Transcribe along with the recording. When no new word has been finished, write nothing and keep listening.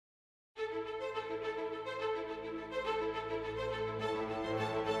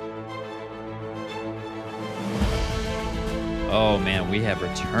Oh man, we have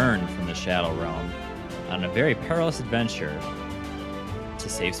returned from the Shadow Realm on a very perilous adventure to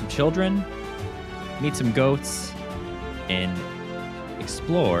save some children, meet some goats, and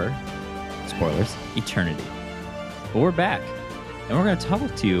explore, spoilers, eternity. But we're back, and we're going to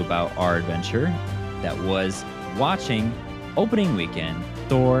talk to you about our adventure that was watching opening weekend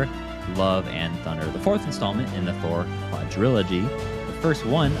Thor, Love, and Thunder, the fourth installment in the Thor quadrilogy, the first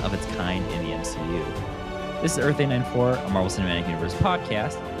one of its kind in the MCU. This is Earth 894, a Marvel Cinematic Universe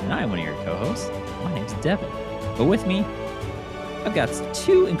podcast, and I'm one of your co-hosts. My name's Devin. But with me, I've got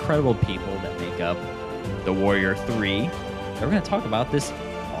two incredible people that make up the Warrior 3 that we're going to talk about this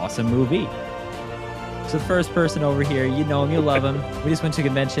awesome movie. So the first person over here, you know him, you love him. We just went to a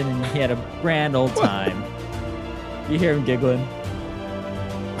convention and he had a grand old time. You hear him giggling.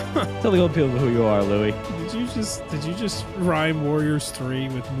 Tell the old people who you are, Louie. Did you just rhyme Warriors 3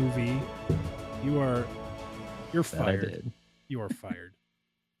 with movie? You're fired. I did. You are fired.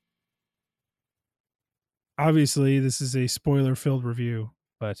 Obviously, this is a spoiler-filled review,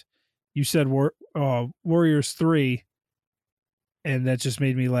 but you said Warriors 3, and that just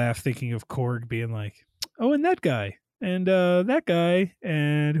made me laugh thinking of Korg being like, oh, and that guy, and that guy,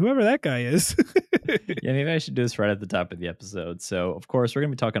 and whoever that guy is. Yeah, maybe I should do this right at the top of the episode. So, of course, we're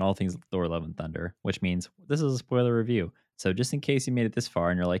going to be talking all things Thor, Love, and Thunder, which means this is a spoiler review. So just in case you made it this far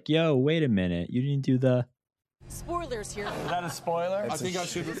and you're like, yo, wait a minute, you didn't do the... Spoilers here. Is that a spoiler? I think I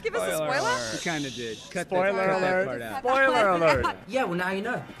should Just give us a spoiler? You kind of did. Cut Spoiler that alert. part out. Spoiler alert. Yeah, well, now you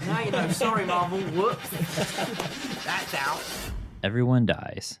know. Now you know. Sorry, Marvel. Whoops. That's out. Everyone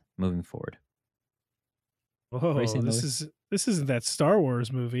dies moving forward. Whoa, are you saying, this isn't that Star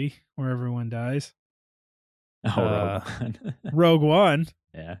Wars movie where everyone dies. Oh, Rogue One. Rogue One.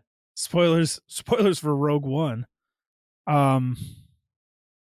 Yeah. Spoilers for Rogue One.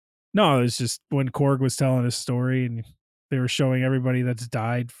 No, it's just when Korg was telling his story and they were showing everybody that's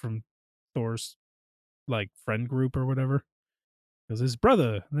died from Thor's like friend group or whatever. Because his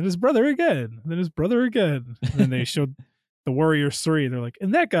brother, and then his brother again, and then his brother again. And then they showed the Warriors 3. They're like,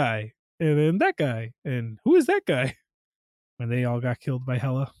 and that guy, and then that guy, and who is that guy? When they all got killed by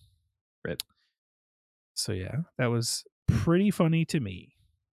Hela. Rip. So yeah, that was pretty funny to me.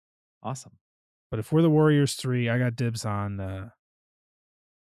 Awesome. But if we're the Warriors 3, I got dibs on the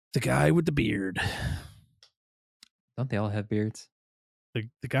guy with the beard. Don't they all have beards? The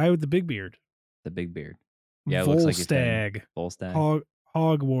guy with the big beard. The big beard. Yeah, it looks like he's been- Volstagg.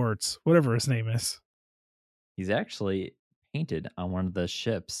 Hogwarts, whatever his name is. He's actually painted on one of the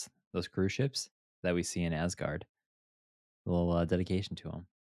ships, those cruise ships that we see in Asgard. A little dedication to him.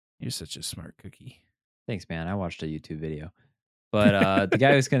 You're such a smart cookie. Thanks, man. I watched a YouTube video. But the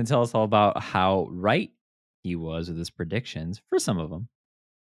guy who's going to tell us all about how right he was with his predictions, for some of them.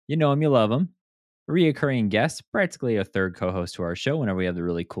 You know him, you love him. Reoccurring guest, practically a third co-host to our show whenever we have the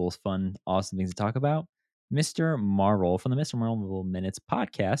really cool, fun, awesome things to talk about. Mr. Marvel from the Mr. Marvel Minutes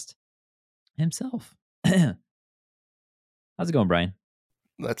podcast himself. How's it going, Brian?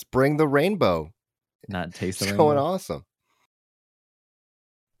 Let's bring the rainbow. Not taste the It's rainbow? going awesome.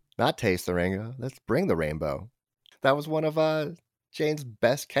 Not taste the rainbow. Let's bring the rainbow. That was one of Jane's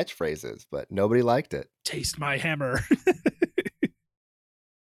best catchphrases, but nobody liked it. Taste my hammer.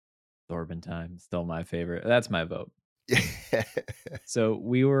 Thorben time, still my favorite. That's my vote. So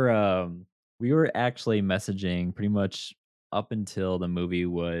we were actually messaging pretty much up until the movie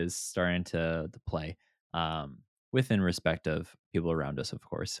was starting to play. Within respect of people around us, of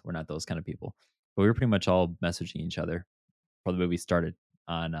course. We're not those kind of people. But we were pretty much all messaging each other before the movie started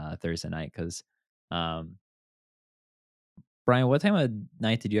on Thursday night. Because, Brian, what time of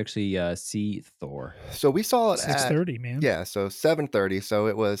night did you actually see Thor? So we saw it at 6:30, man. Yeah, so 7:30. So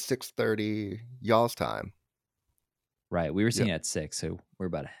it was 6:30 y'all's time. Right. We were seeing it at 6, so we're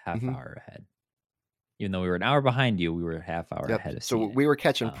about a half Mhm. hour ahead. Even though we were an hour behind you, we were a half hour ahead of So seeing it. we were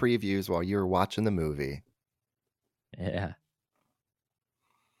catching Um, previews while you were watching the movie. Yeah.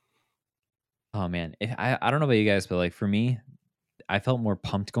 Oh man, I don't know about you guys, but like for me, I felt more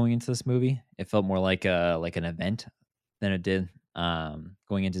pumped going into this movie. It felt more like an event than it did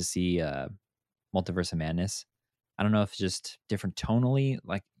going in to see Multiverse of Madness. I don't know if it's just different tonally.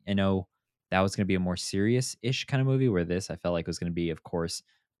 Like I know that was going to be a more serious-ish kind of movie, where this I felt like was going to be, of course,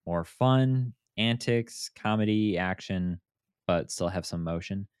 more fun, antics, comedy, action, but still have some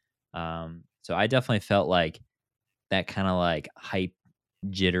emotion. So I definitely felt like that kind of like hype,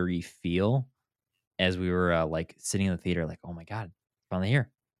 jittery feel as we were like sitting in the theater, like, oh my god, finally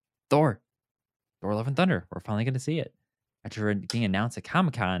here, Thor, Love and Thunder. We're finally going to see it after it being announced at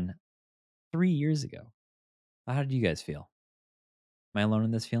Comic-Con 3 years ago. How did you guys feel? Am I alone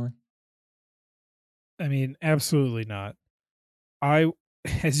in this feeling? I mean, absolutely not. I,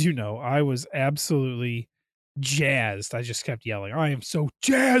 as you know, I was absolutely jazzed. I just kept yelling, I am so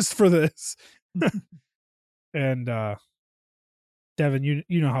jazzed for this. And Devin,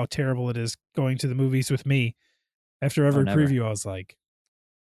 you know how terrible it is going to the movies with me. After Oh, every never. preview, I was like,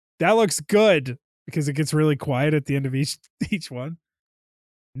 that looks good, because it gets really quiet at the end of each one.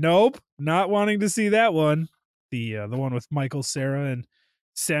 Nope, not wanting to see that one. The one with Michael Cera and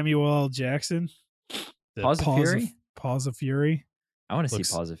Samuel L. Jackson. The Paws of Fury? Paws of Fury. I want to see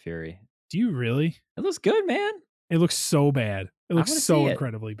Looks- Paws of Fury. Do you really? It looks good, man. It looks so bad. It looks wanna so see it.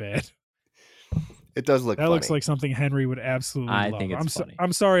 incredibly bad. It does look That funny. looks like something Henry would absolutely I love. think it's funny.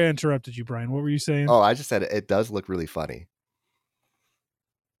 I'm sorry I interrupted you, Brian. What were you saying? Oh, I just said it does look really funny.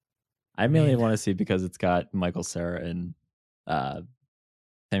 I mainly Man. want to see because it's got Michael Cera and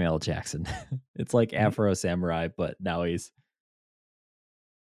Samuel L. Jackson. It's like Afro Samurai, but now he's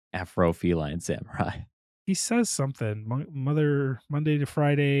Afro Feline Samurai. He says something. Mother Monday to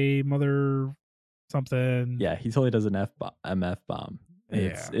Friday, mother something. Yeah, he totally does an MF bomb.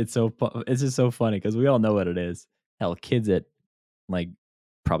 It's Yeah. it's just so funny because we all know what it is. Hell, kids at like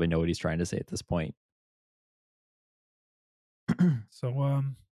probably know what he's trying to say at this point. So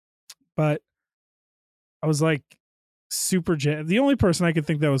but I was like super jazzed. The only person I could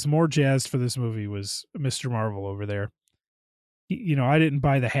think that was more jazzed for this movie was Mr. Marvel over there. You know, I didn't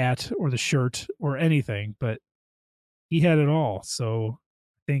buy the hat or the shirt or anything, but he had it all. So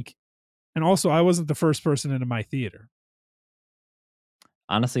I think, and also I wasn't the first person into my theater.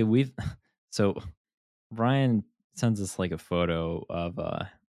 Honestly, so Ryan sends us like a photo of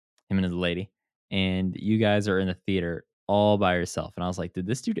him and his lady, and you guys are in the theater all by yourself. And I was like, did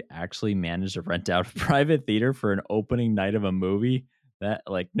this dude actually manage to rent out a private theater for an opening night of a movie? That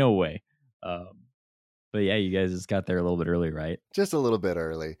like no way. But yeah, you guys just got there a little bit early, right? Just a little bit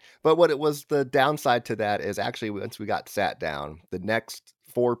early. But what it was, the downside to that is actually once we got sat down, the next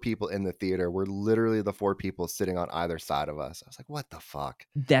 4 people in the theater were literally the 4 people sitting on either side of us. I was like, what the fuck?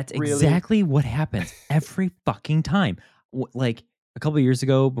 That's Really? exactly what happens every fucking time. Like a couple of years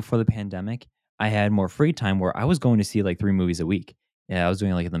ago, before the pandemic, I had more free time where I was going to see like 3 movies a week. Yeah, I was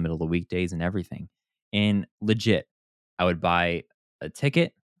doing like in the middle of the weekdays and everything. And legit, I would buy a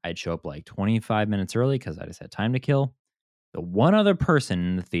ticket. I'd show up like 25 minutes early because I just had time to kill. The one other person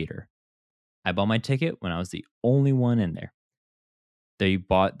in the theater, I bought my ticket when I was the only one in there. They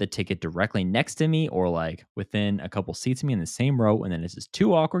bought the ticket directly next to me or like within a couple seats of me in the same row. And then it's just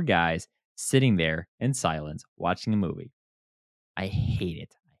 2 awkward guys sitting there in silence watching a movie. I hate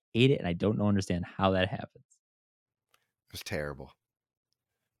it. I hate it. And I don't understand how that happens. It was terrible.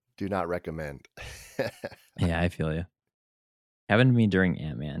 Do not recommend. Yeah, I feel you. Happened to me during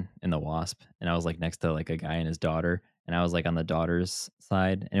Ant-Man and the Wasp. And I was like next to like a guy and his daughter. And I was like on the daughter's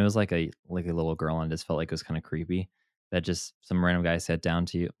side. And it was like a little girl, and it just felt like it was kind of creepy that just some random guy sat down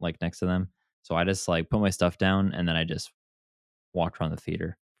to you like next to them. So I just like put my stuff down and then I just walked around the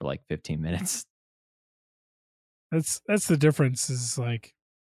theater for like 15 minutes. That's the difference. Is like,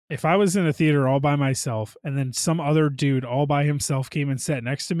 if I was in a theater all by myself and then some other dude all by himself came and sat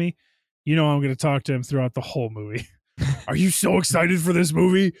next to me, you know I'm going to talk to him throughout the whole movie. Are you so excited for this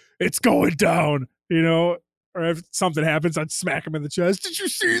movie? It's going down, you know? Or if something happens, I'd smack him in the chest. Did you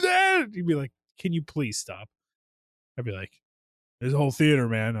see that? He'd be like, can you please stop? I'd be like, there's a whole theater,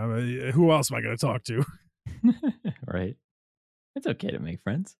 man. Who else am I going to talk to? Right. It's okay to make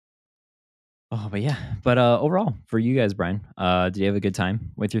friends. Oh, but yeah. But overall, for you guys, Brian, did you have a good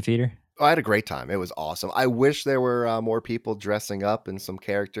time with your theater? Oh, I had a great time. It was awesome. I wish there were more people dressing up in some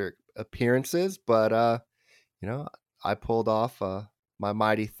character appearances, but you know, I pulled off my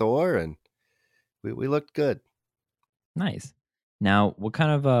mighty Thor, and we looked good. Nice. Now, what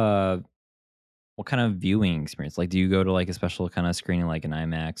kind of viewing experience? Like, do you go to like a special kind of screening, like an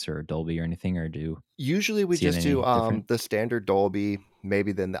IMAX or Dolby or anything, or do Usually we see it just any do different? the standard Dolby,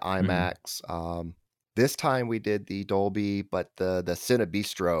 maybe then the IMAX. This time we did the Dolby, but the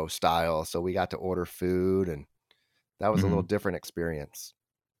Cinebistro style. So we got to order food, and that was a little different experience.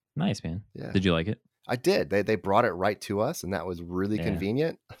 Nice, man. Yeah. Did you like it? I did. They brought it right to us, and that was really Yeah.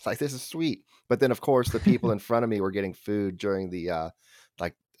 convenient. It's like, this is sweet. But then, of course, the people in front of me were getting food during the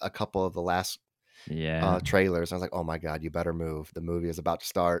like a couple of the last Yeah. trailers. I was like, oh my God, you better move. The movie is about to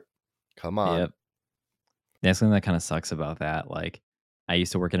start. Come on. Yep. That's something that kind of sucks about that. Like, I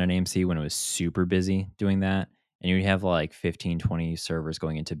used to work at an AMC when it was super busy doing that. And you'd have like 15, 20 servers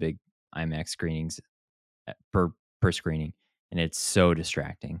going into big IMAX screenings per screening. And it's so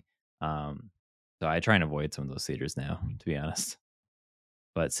distracting. So I try and avoid some of those theaters now, to be honest.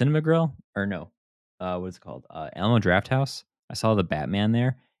 But Cinema Grill, or no, what is it called? Alamo Draft House. I saw the Batman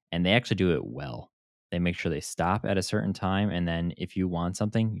there, and they actually do it well. they make sure they stop at a certain time, and then if you want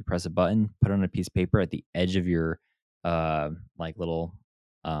something, you press a button, put it on a piece of paper at the edge of your like little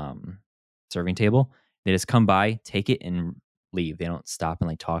um serving table. They just come by, take it, and leave. They don't stop and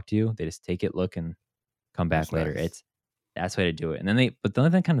like talk to you. They just take it, look, and come That's back later. nice. That's the way to do it. And then but the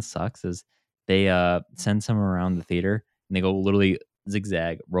only thing kind of sucks is they send someone around the theater and they go literally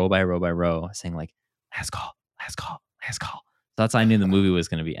zigzag, row by row by row, saying like last call, last call, last call. So that's how I knew the movie was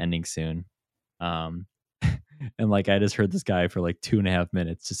going to be ending soon. Um, and like I just heard this guy for like 2.5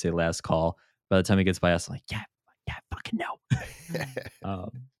 minutes just say last call. By the time he gets by us, I'm like, yeah, fucking no.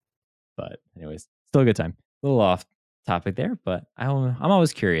 But anyways, still a good time. A little off topic there, but I'm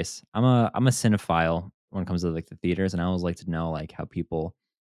always curious. I'm a cinephile when it comes to like the theaters, and I always like to know like how people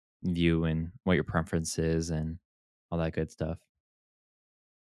view and what your preference is and all that good stuff.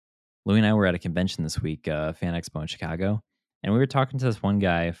 Louis and I were at a convention this week, Fan Expo in Chicago, and we were talking to this one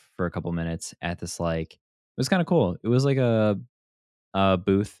guy for a couple minutes at this like it was kind of cool. It was like a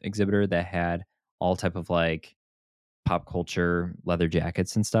booth exhibitor that had all type of like pop culture leather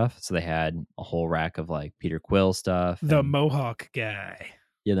jackets and stuff. So they had a whole rack of like Peter Quill stuff. The and- Mohawk guy.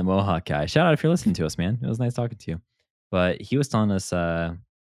 Yeah, the Mohawk guy. Shout out if you're listening to us, man. It was nice talking to you. But he was telling us, I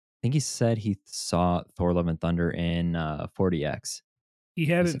think he said he saw Thor: Love and Thunder in 40X. He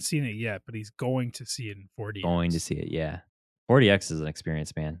hadn't seen it yet, but he's going to see it in 40. Going to see it, yeah. 40X is an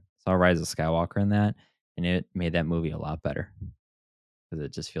experience, man. Saw Rise of Skywalker in that, and it made that movie a lot better because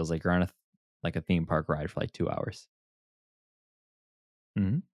it just feels like you're on a theme park ride for like 2 hours.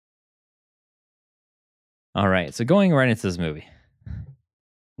 Mm-hmm. All right, so going right into this movie.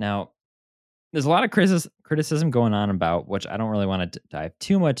 Now, there's a lot of criticism going on about, which I don't really want to dive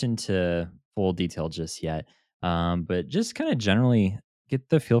too much into full detail just yet, but just kind of generally get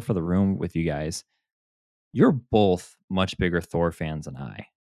the feel for the room with you guys. You're both much bigger Thor fans than I.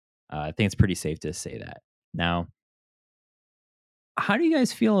 I think it's pretty safe to say that. Now, how do you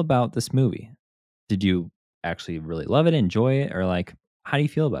guys feel about this movie? Did you actually really love it, enjoy it, or like, how do you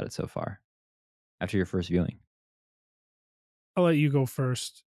feel about it so far after your first viewing? I'll let you go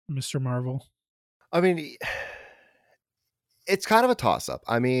first, Mr. Marvel. I mean, it's kind of a toss up.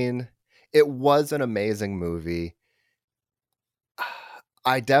 I mean, it was an amazing movie.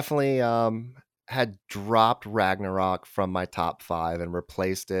 I definitely had dropped Ragnarok from my top 5 and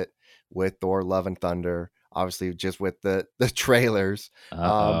replaced it with Thor: Love and Thunder. Obviously, just with the trailers.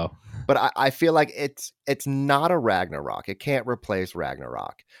 But I feel like it's not a Ragnarok. It can't replace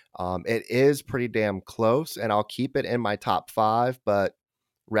Ragnarok. It is pretty damn close, and I'll keep it in my top 5. But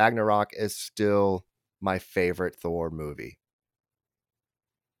Ragnarok is still my favorite Thor movie.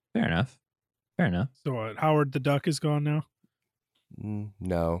 Fair enough. Fair enough. So what, Howard the Duck is gone now?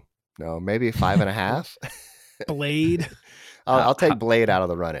 No, maybe 5.5. Blade. I'll take Blade out of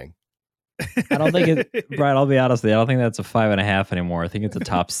the running. I don't think it, Brian, I'll be honest with you. I don't think that's a 5.5 anymore. I think it's a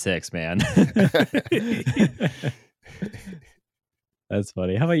top 6, man. That's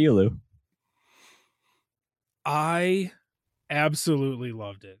funny. How about you, Lou? I absolutely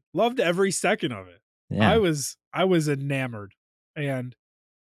loved it. Loved every second of it. Yeah. I was enamored. And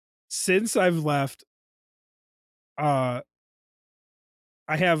since I've left, I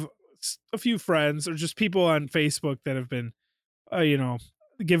have a few friends or just people on Facebook that have been,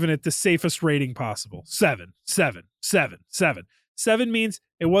 giving it the safest rating possible. 7, 7, 7, 7. 7 means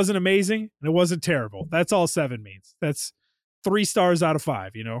it wasn't amazing and it wasn't terrible. That's all 7 means. That's 3 stars out of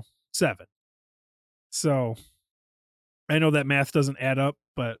 5, 7. So I know that math doesn't add up,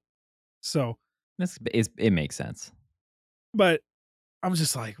 but so it makes sense. But I'm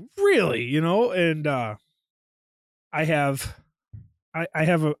just like, really, and I have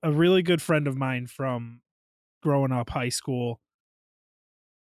a really good friend of mine from growing up high school,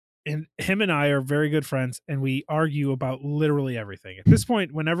 and him and I are very good friends, and we argue about literally everything. At this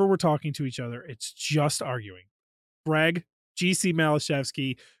point, whenever we're talking to each other, it's just arguing. Greg, GC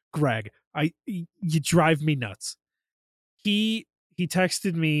Malashevsky, Greg, you drive me nuts. He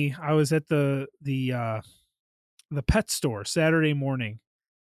texted me. I was at the pet store Saturday morning,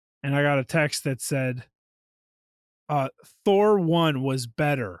 and I got a text that said, Thor 1 was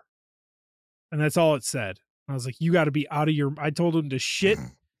better. And that's all it said. I was like, you got to be out of your... I told him to shit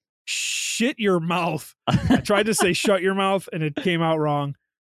your mouth. I tried to say shut your mouth, and it came out wrong.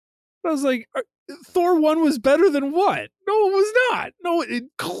 But I was like, Thor 1 was better than what? No, it was not. No, it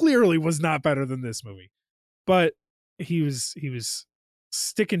clearly was not better than this movie. But he was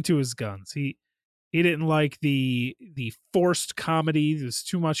sticking to his guns. He didn't like the forced comedy. There's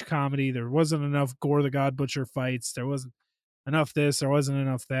too much comedy. There wasn't enough Gore the God Butcher fights. There wasn't enough this. There wasn't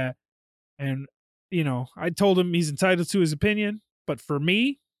enough that. And, I told him he's entitled to his opinion. But for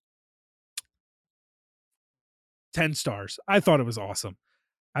me, 10 stars. I thought it was awesome.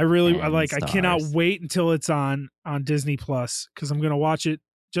 I 10 cannot stars. wait until it's on Disney Plus because I'm going to watch it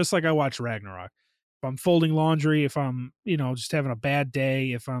just like I watch Ragnarok. If I'm folding laundry, if I'm, just having a bad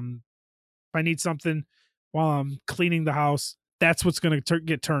day, if I need something while I'm cleaning the house, that's what's going to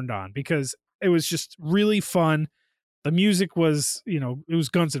get turned on because it was just really fun. The music was, it was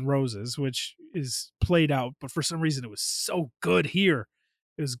Guns N' Roses, which is played out, but for some reason it was so good here.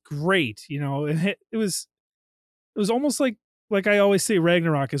 It was great. It was almost like I always say,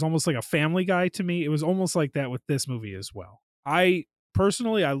 Ragnarok is almost like a Family Guy to me. It was almost like that with this movie as well. I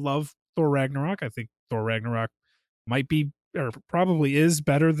love Thor Ragnarok. I think Thor Ragnarok might be or probably is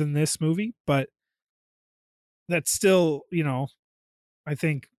better than this movie, but that's still, I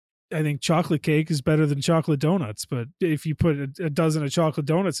think chocolate cake is better than chocolate donuts. But if you put a dozen of chocolate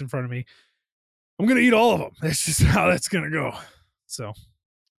donuts in front of me, I'm gonna eat all of them. That's just how that's gonna go. So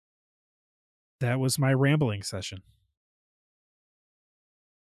that was my rambling session.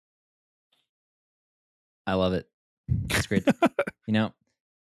 I love it. It's great.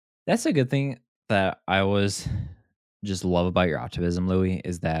 That's a good thing that I always just love about your optimism, Louis,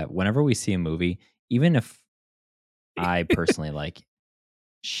 is that whenever we see a movie, even if I personally like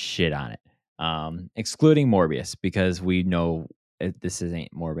shit on it, excluding Morbius, because we know this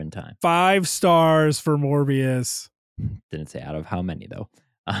ain't Morbin time. 5 stars for Morbius. Didn't say out of how many though.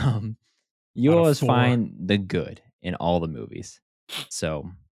 You Out of always 4. find the good in all the movies. So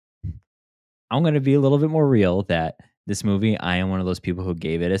I'm going to be a little bit more real that this movie, I am one of those people who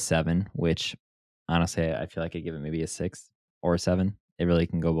gave it a 7, which honestly, I feel like I give it maybe a 6 or a 7. It really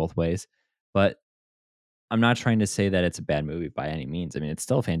can go both ways. But I'm not trying to say that it's a bad movie by any means. I mean, it's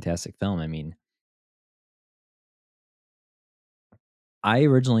still a fantastic film. I mean, I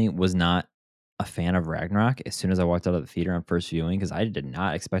originally was not a fan of Ragnarok as soon as I walked out of the theater on first viewing because I did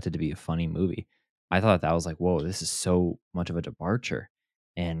not expect it to be a funny movie. I thought that was like, whoa, this is so much of a departure.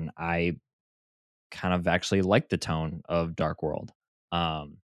 And I kind of actually liked the tone of Dark World.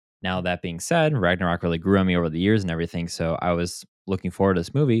 Now, that being said, Ragnarok really grew on me over the years and everything. So I was looking forward to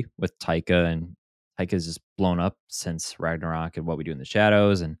this movie with Taika, and Taika's just blown up since Ragnarok and What We Do in the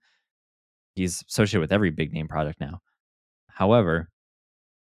Shadows. And he's associated with every big name project now. However,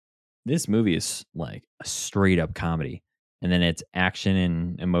 this movie is like a straight up comedy. And then it's action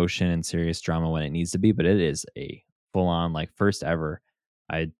and emotion and serious drama when it needs to be. But it is a full on, like, first ever,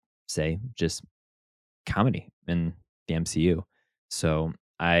 I'd say, just comedy in the MCU. So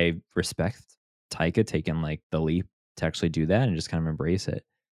I respect Taika taking like the leap to actually do that and just kind of embrace it.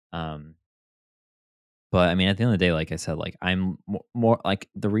 But I mean, at the end of the day, like I said, like I'm more like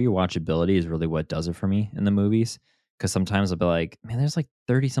the rewatchability is really what does it for me in the movies. Because sometimes I'll be like, man, there's like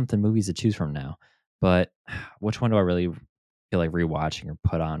 30 something movies to choose from now. But which one do I really feel like rewatching or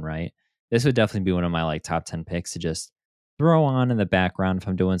put on, right? This would definitely be one of my like top 10 picks to just throw on in the background if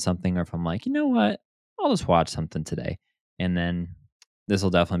I'm doing something or if I'm like, you know what? I'll just watch something today. And then this will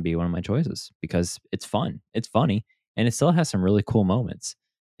definitely be one of my choices because it's fun. It's funny. And it still has some really cool moments.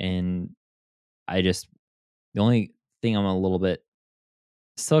 And the only thing I'm a little bit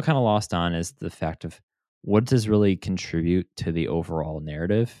still kind of lost on is the fact of what does really contribute to the overall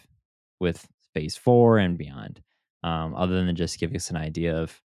narrative with Phase 4 and beyond, other than just give us an idea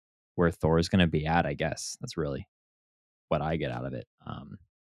of where Thor is going to be at, I guess. That's really what I get out of it.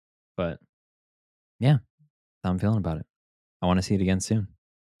 But yeah, how I'm feeling about it. I want to see it again soon.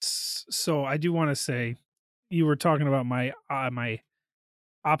 So I do want to say, you were talking about my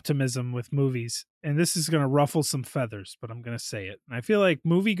optimism with movies, and this is going to ruffle some feathers, but I'm going to say it. And I feel like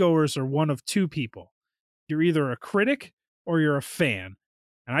moviegoers are one of two people. You're either a critic or you're a fan.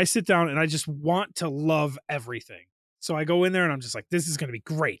 And I sit down and I just want to love everything. So I go in there and I'm just like, this is going to be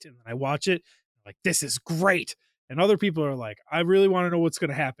great. And then I watch it, like, this is great. And other people are like, I really want to know what's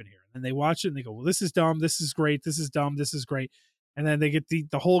going to happen here. And then they watch it and they go, well, this is dumb. This is great. This is dumb. This is great. And then they get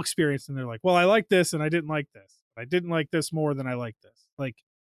the whole experience and they're like, well, I like this and I didn't like this. I didn't like this more than I like this. Like,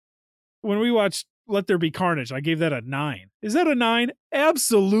 when we watched Let There Be Carnage, I gave that a 9. Is that a 9?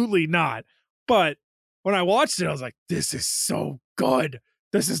 Absolutely not. But when I watched it, I was like, this is so good.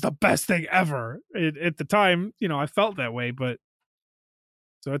 This is the best thing ever. At the time, I felt that way. But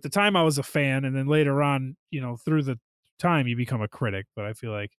so at the time I was a fan. And then later on, through the time you become a critic. But I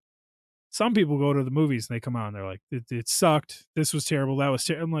feel like some people go to the movies and they come out and they're like, it sucked. This was terrible. That was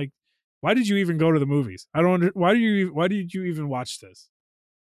terrible. I'm like, why did you even go to the movies? Why did you even watch this?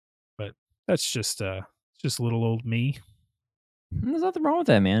 But that's just little old me. There's nothing wrong with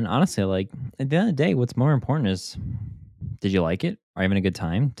that, man. Honestly, like at the end of the day, what's more important is, did you like it? Are you having a good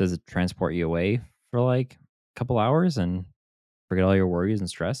time? Does it transport you away for like a couple hours and forget all your worries and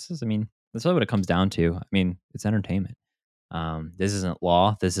stresses? I mean, That's really what it comes down to. I mean, it's entertainment. This isn't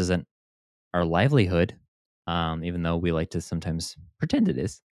law. This isn't our livelihood. Even though we like to sometimes pretend it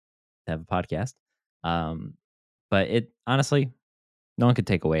is to have a podcast. But it honestly, no one could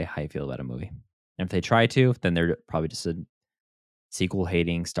take away how you feel about a movie. And if they try to, then they're probably just a sequel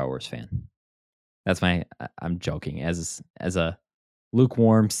hating Star Wars fan. That's my. I'm joking. As a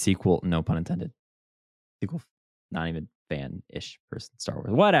lukewarm sequel, no pun intended. Sequel, not even fan ish person. Star Wars,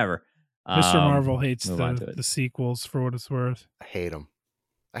 whatever. Mr. Marvel hates move on to it. the sequels for what it's worth. I hate him.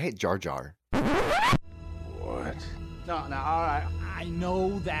 I hate Jar Jar. What? No, all right. I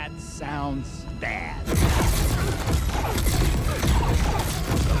know that sounds bad.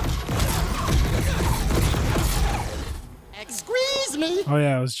 Excuse me. Oh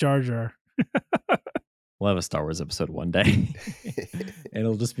yeah, it was Jar Jar. We'll have a Star Wars episode one day.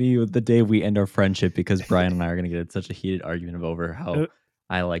 It'll just be the day we end our friendship because Brian and I are going to get in such a heated argument over how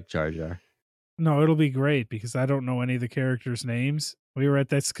I like Jar Jar. No, it'll be great because I don't know any of the characters' names. We were at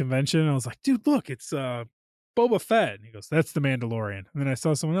this convention and I was like, dude, look, it's Boba Fett. And he goes, that's the Mandalorian. And then I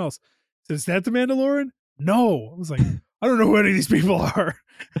saw someone else. Said, is that the Mandalorian? No. I was like, I don't know who any of these people are.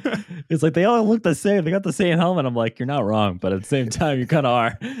 It's like they all look the same. They got the same helmet. I'm like, you're not wrong, but at the same time, you kind of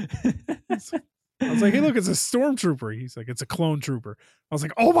are. I was like, hey, look, it's a stormtrooper. He's like, it's a clone trooper. I was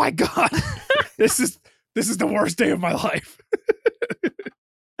like, oh my God, this is the worst day of my life.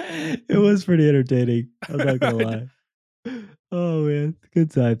 It was pretty entertaining. I'm not gonna lie. Oh man, good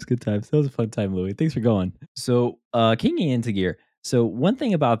times. That was a fun time, Louis. Thanks for going. So, kicking into gear. So, one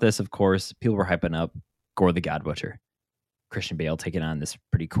thing about this, of course, people were hyping up Gore the God Butcher, Christian Bale taking on this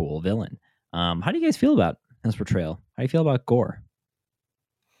pretty cool villain. How do you guys feel about his portrayal? How do you feel about Gore?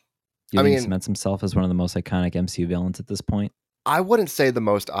 Do you think he cements himself as one of the most iconic MCU villains at this point? I wouldn't say the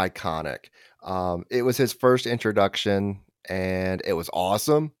most iconic. It was his first introduction, and it was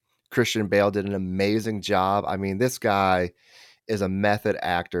awesome. Christian Bale did an amazing job. I mean, this guy is a method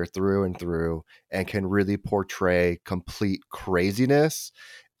actor through and through and can really portray complete craziness.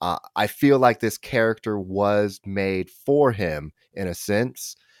 I feel like this character was made for him in a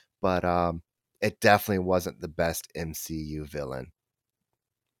sense, but it definitely wasn't the best MCU villain.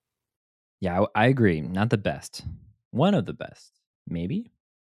 Yeah, I agree. Not the best. One of the best, maybe.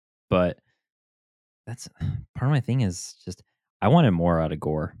 But that's part of my thing is just I wanted more out of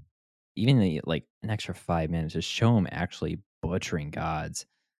Gore. Even like an extra 5 minutes, just show him actually butchering gods.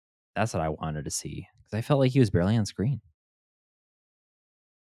 That's what I wanted to see. Because I felt like he was barely on screen.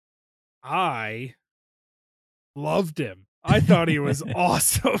 I loved him. I thought he was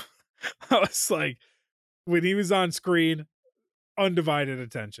awesome. I was like, when he was on screen, undivided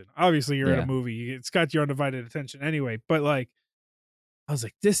attention. Obviously, you're in a movie. It's got your undivided attention anyway. But like, I was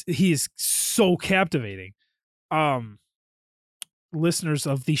like, he is so captivating. Listeners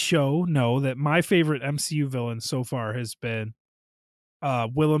of the show know that my favorite MCU villain so far has been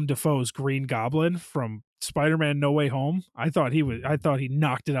Willem Dafoe's Green Goblin from Spider-Man No Way Home. I thought he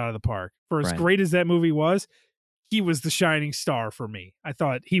knocked it out of the park. For as great as that movie was, he was the shining star for me. I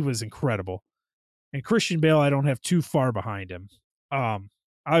thought he was incredible. And Christian Bale, I don't have too far behind him.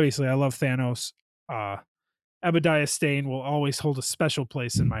 Obviously, I love Thanos. Obadiah Stane will always hold a special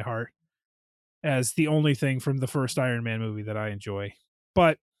place in my heart as the only thing from the first Iron Man movie that I enjoy.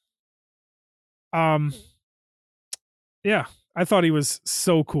 But, yeah, I thought he was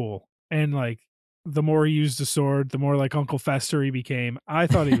so cool. And like, the more he used the sword, the more like Uncle Fester he became. I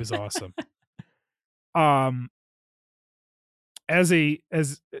thought he was awesome. As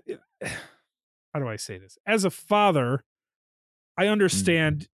how do I say this? As a father, I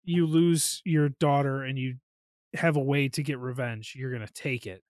understand you lose your daughter and you have a way to get revenge. You're going to take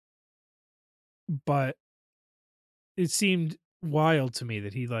it. But it seemed wild to me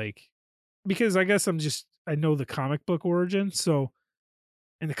that he because I guess I know the comic book origin. So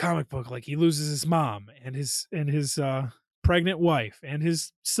in the comic book, like he loses his mom and his pregnant wife and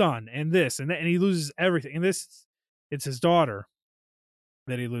his son and this and that, and he loses everything. And it's his daughter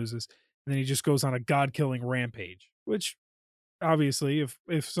that he loses. And then he just goes on a God-killing rampage, which obviously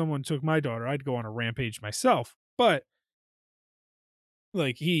if someone took my daughter, I'd go on a rampage myself. But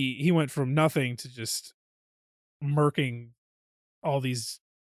like he went from nothing to just murking all these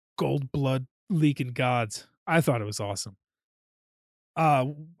gold blood leaking gods. I thought it was awesome.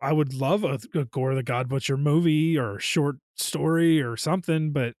 I would love a Gore the God Butcher movie or a short story or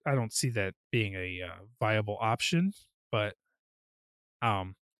something, but I don't see that being a viable option. But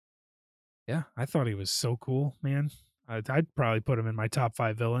yeah, I thought he was so cool, man. I'd probably put him in my top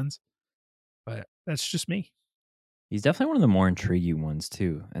 5 villains, but that's just me. He's definitely one of the more intriguing ones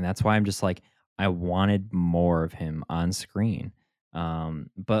too, and that's why I'm just like I wanted more of him on screen.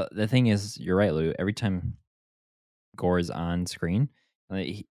 But the thing is, you're right, Lou. Every time Gore is on screen,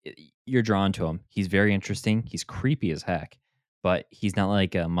 you're drawn to him. He's very interesting. He's creepy as heck, but he's not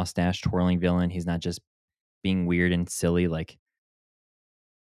like a mustache twirling villain. He's not just being weird and silly. Like,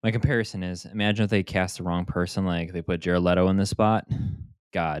 my comparison is, imagine if they cast the wrong person, like they put Jared Leto in this spot.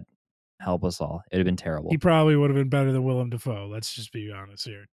 God, help us all. It'd have been terrible. He probably would have been better than Willem Dafoe. Let's just be honest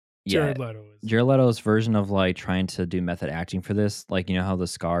here. Jared Leto is. Jared Leto's version of like trying to do method acting for this, like, you know how the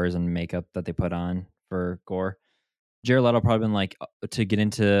scars and makeup that they put on for Gore. Jared Leto probably been like, to get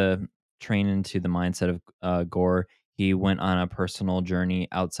into train into the mindset of Gore. He went on a personal journey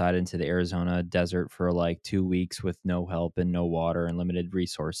outside into the Arizona desert for like 2 weeks with no help and no water and limited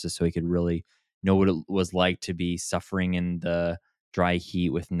resources, so he could really know what it was like to be suffering in the dry heat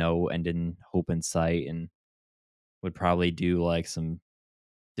with no end in hope in sight, and would probably do like some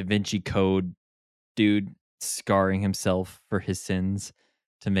Da Vinci Code dude scarring himself for his sins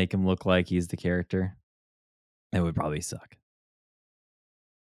to make him look like he's the character. It would probably suck.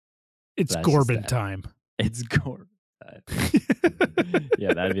 It's That's just Corbin that. time. It's Gore.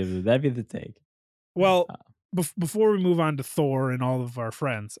 Yeah, that'd be the take. Well, before we move on to Thor and all of our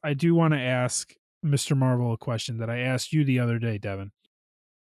friends, I do want to ask Mr. Marvel a question that I asked you the other day, Devin.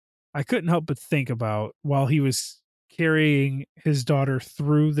 I couldn't help but think about while he was carrying his daughter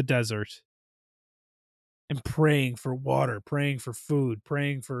through the desert and praying for water, praying for food,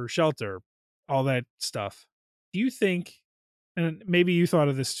 praying for shelter, all that stuff. Do you think, and maybe you thought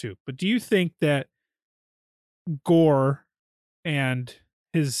of this too, but do you think that Gore and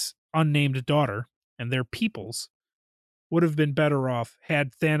his unnamed daughter and their peoples would have been better off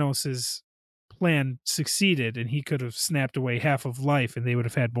had Thanos's plan succeeded and he could have snapped away half of life and they would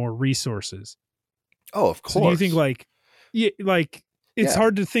have had more resources? Oh, of course. So do you think it's Yeah.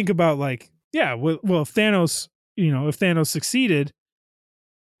 hard to think about well, if Thanos, if Thanos succeeded,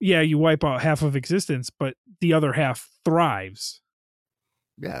 yeah, you wipe out half of existence, but the other half thrives.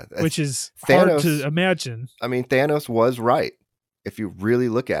 Yeah, which is hard to Thanos- imagine. I mean, Thanos was right if you really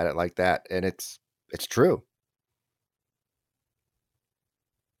look at it like that, and it's true.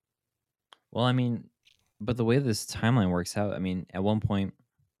 Well, I mean, but the way this timeline works out, I mean, at one point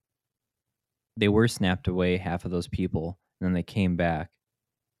they were snapped away half of those people, and then they came back.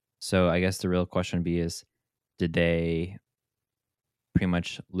 So I guess the real question would be is, did they pretty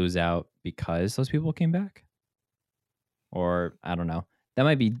much lose out because those people came back? Or I don't know. That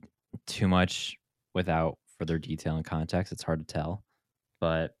might be too much without further detail and context. It's hard to tell.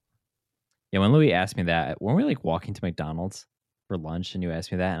 But yeah, when Louis asked me that, weren't we like walking to McDonald's for lunch and you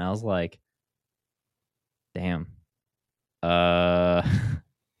asked me that, and I was like, damn.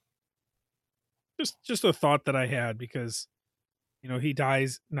 Just a thought that I had because he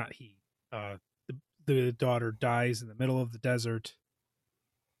dies, not he. The daughter dies in the middle of the desert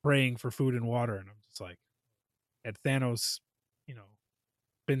praying for food and water, and I'm just like, had Thanos,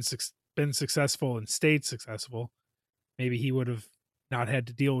 been successful and stayed successful, maybe he would have not had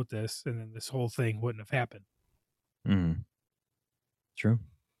to deal with this, and then this whole thing wouldn't have happened. True.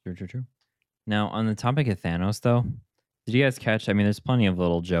 Now, on the topic of Thanos, though, did you guys catch? I mean, there's plenty of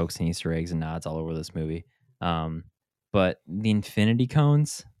little jokes and Easter eggs and nods all over this movie. But the Infinity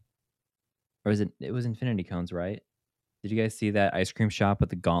Cones, or it was Infinity Cones, right? Did you guys see that ice cream shop with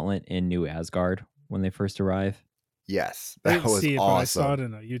the gauntlet in New Asgard when they first arrive? Yes, I that didn't was see it, awesome. but I saw it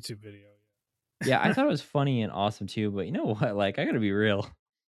in a YouTube video. Yeah, I thought it was funny and awesome too. But you know what? Like, I gotta be real.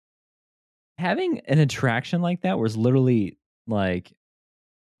 Having an attraction like that, where it's literally like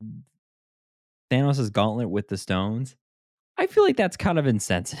Thanos' gauntlet with the stones, I feel like that's kind of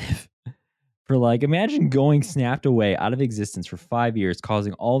insensitive. For like, imagine going snapped away out of existence for 5 years,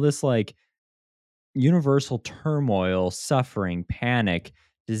 causing all this like universal turmoil, suffering, panic,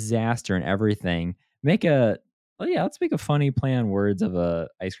 disaster, and everything. Let's make a funny play on words of a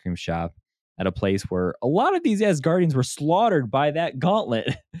ice cream shop at a place where a lot of these Asgardians were slaughtered by that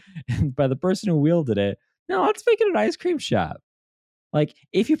gauntlet and by the person who wielded it. No, let's make it an ice cream shop. Like,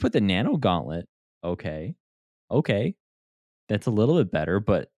 if you put the nano gauntlet, okay, that's a little bit better,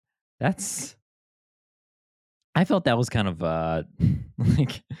 but I felt that was kind of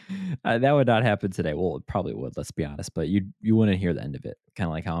like that would not happen today. Well, it probably would, let's be honest, but you wouldn't hear the end of it, kind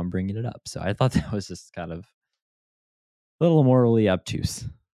of like how I'm bringing it up. So I thought that was just kind of a little morally obtuse.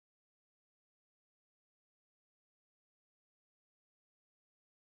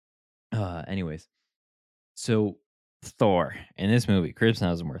 Anyways, so Thor in this movie, Chris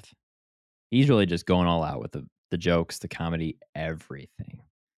Hemsworth, he's really just going all out with the jokes, the comedy, everything.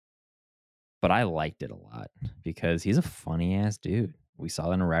 But I liked it a lot because he's a funny ass dude. We saw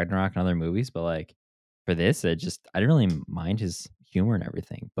that in Ragnarok and other movies, but like for this, I didn't really mind his humor and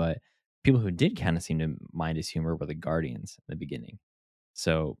everything. But people who did kind of seem to mind his humor were the Guardians in the beginning.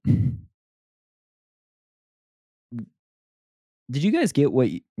 So, did you guys get what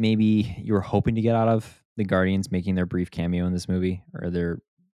maybe you were hoping to get out of the Guardians making their brief cameo in this movie? Or they're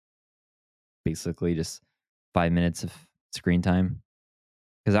basically just 5 minutes of screen time?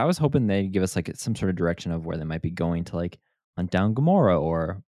 Because I was hoping they'd give us like some sort of direction of where they might be going to like hunt down Gamora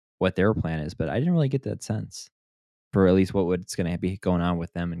or what their plan is, but I didn't really get that sense for at least what's going to be going on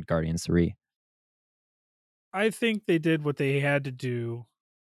with them in Guardians 3. I think they did what they had to do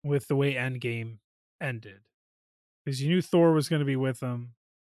with the way Endgame ended. Because you knew Thor was going to be with them.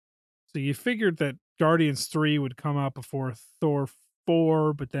 So you figured that Guardians 3 would come out before Thor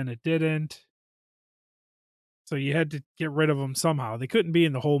 4, but then it didn't. So you had to get rid of them somehow. They couldn't be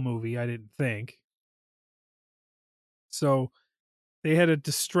in the whole movie, I didn't think. So they had a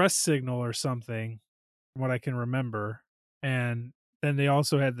distress signal or something, from what I can remember. And then they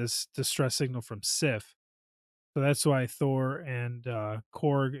also had this distress signal from Sif. So that's why Thor and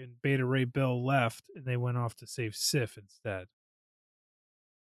Korg and Beta Ray Bill left, and they went off to save Sif instead.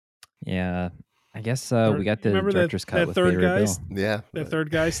 Yeah, I guess we got the Remember director's cut that with third Beta Ray guy? Bill. Yeah. That third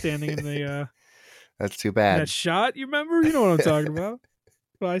guy standing in the That's too bad. that shot. You remember? You know what I'm talking about.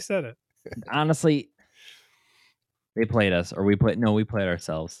 Well, I said it. Honestly, they played us, or we played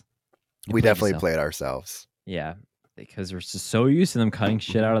ourselves. They We played definitely themselves. played ourselves. Yeah, because we're just so used to them cutting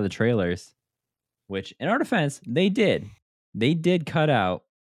shit out of the trailers. Which, in our defense, they did. They did cut out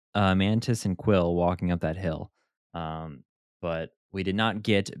Mantis and Quill walking up that hill. But we did not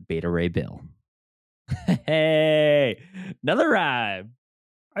get Beta Ray Bill. Hey, another rhyme.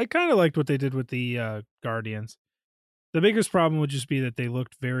 I kind of liked what they did with the Guardians. The biggest problem would just be that they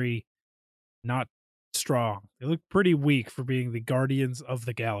looked very not strong. They looked pretty weak for being the Guardians of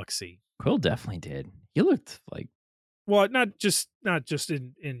the Galaxy. Quill definitely did. He looked like, Well, not just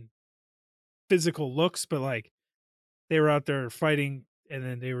in physical looks, but like they were out there fighting and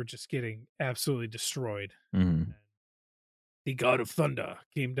then they were just getting absolutely destroyed. mhm. The God of Thunder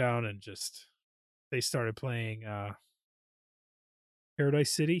came down and just they started playing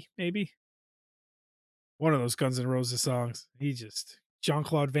Paradise City, maybe. One of those Guns N' Roses songs. He just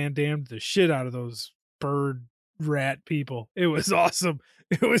Jean-Claude Van Damme the shit out of those bird rat people. It was awesome.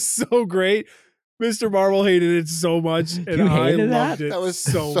 It was so great. Mr. Marvel hated it so much, and You I hated that? loved it That was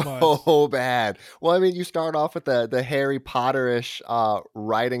so much. so bad. Well, I mean, you start off with the Harry Potter-ish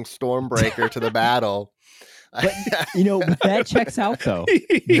riding Stormbreaker to the battle. But but that checks out though.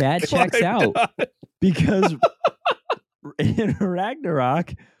 He That checks climbed out. on. Because in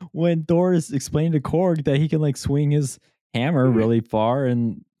Ragnarok, when Thor is explaining to Korg that he can like swing his hammer really far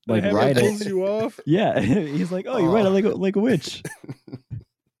and like The hammer ride pulls it. you off. Yeah, he's like, "Oh, you ride it like a witch."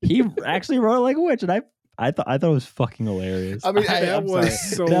 He actually rode it like a witch, and I thought it was fucking hilarious. I mean, That I'm was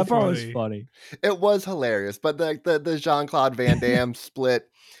sorry. so that part was funny. funny. It was hilarious, but the Jean-Claude Van Damme split,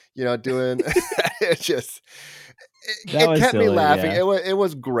 doing it just That it was kept me silly, laughing. yeah. It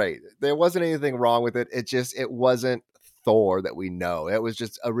was great. There wasn't anything wrong with it. It wasn't Thor that we know. It was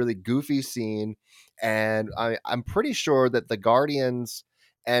just a really goofy scene, and I'm pretty sure that the Guardians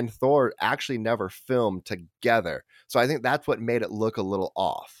and Thor actually never filmed together. So I think that's what made it look a little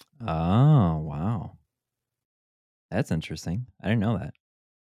off. Oh wow, that's interesting. I didn't know that.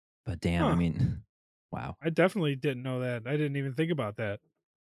 But damn, I Huh. mean, wow. I definitely didn't know that. I didn't even think about that.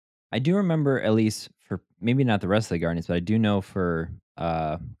 I do remember, at least for maybe not the rest of the Guardians, but I do know for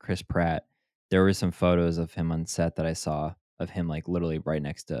Chris Pratt, there were some photos of him on set that I saw of him like literally right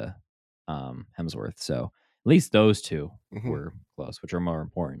next to Hemsworth. So at least those two Mhm. were close, which are more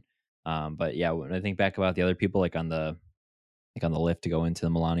important. But yeah, when I think back about the other people, like on the lift to go into the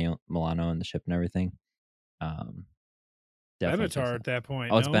Milano and the ship and everything, definitely checks Benatar out. at that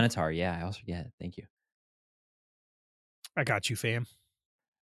point. Oh, it's no? Benatar. Yeah, I always forget. Thank you. I got you, fam.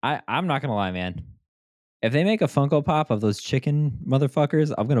 I'm not gonna lie, man. If they make a Funko Pop of those chicken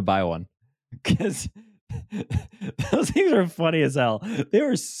motherfuckers, I'm gonna buy one. Because those things are funny as hell. They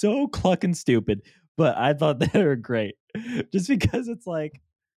were so clucking stupid, but I thought they were great. Just because it's like,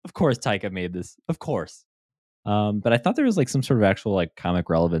 of course Taika made this. Of course. But I thought there was like some sort of actual like comic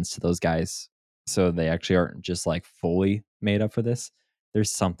relevance to those guys. So they actually aren't just like fully made up for this.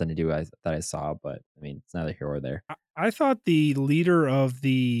 There's something to do that I saw, but I mean, it's neither here or there. I thought the leader of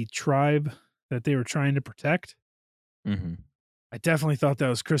the tribe that they were trying to protect, Mm-hmm. I definitely thought that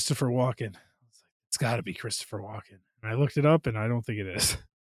was Christopher Walken. I was like, it's got to be Christopher Walken. And I looked it up, and I don't think it is.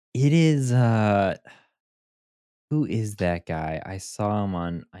 It is who is that guy? I saw him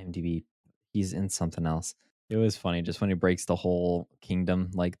on IMDb. He's in something else. It was funny just when he breaks the whole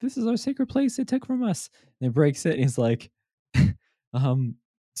kingdom, like, this is our sacred place they took from us. And he breaks it, and he's like,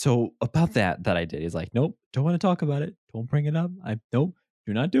 So about that I did, he's like, nope, don't want to talk about it. Don't bring it up. Nope,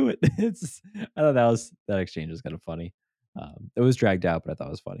 do not do it. I thought that exchange was kind of funny. It was dragged out, but I thought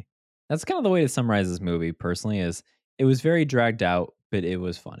it was funny. That's kind of the way to summarize this movie. Personally, is it was very dragged out, but it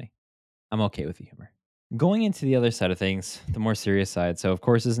was funny. I'm okay with the humor. Going into the other side of things, the more serious side. So, of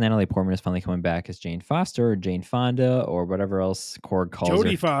course, as Natalie Portman is finally coming back as Jane Foster or Jane Fonda or whatever else Korg calls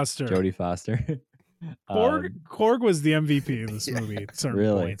Jodie her. Foster. Jodie Foster. Korg was the MVP in this movie at certain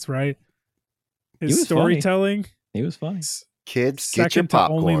Really? points, right? He His was funny. storytelling, He was funny. Kids, get your second to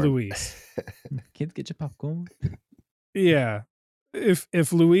popcorn. only Luis. Kids, get your popcorn. Yeah.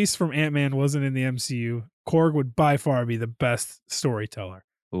 If Luis from Ant-Man wasn't in the MCU, Korg would by far be the best storyteller.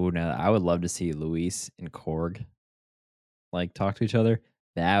 Oh, now I would love to see Luis and Korg like talk to each other.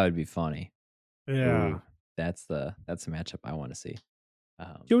 That would be funny. Yeah. Ooh, that's the matchup I want to see.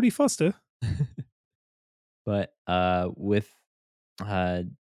 Jodie Foster. But with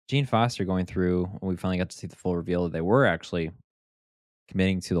Jane Foster going through, we finally got to see the full reveal that they were actually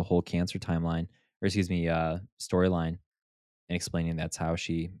committing to the whole cancer timeline, or excuse me, storyline, and explaining that's how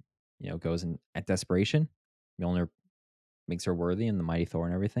she, goes in at desperation. Mjolnir makes her worthy, and the mighty Thor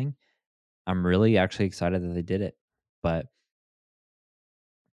and everything. I'm really actually excited that they did it, but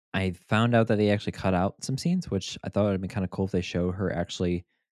I found out that they actually cut out some scenes, which I thought would have been kind of cool if they show her actually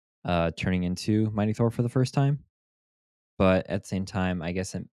turning into Mighty Thor for the first time. But at the same time, I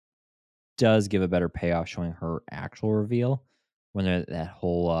guess it does give a better payoff showing her actual reveal when that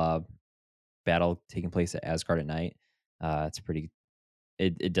whole battle taking place at Asgard at night. It's pretty.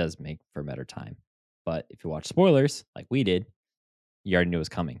 It does make for a better time. But if you watch spoilers like we did, you already knew it was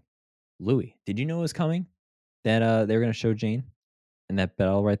coming. Louis, did you know it was coming? That they were going to show Jane in that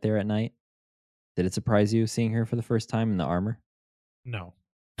battle right there at night. Did it surprise you seeing her for the first time in the armor? No.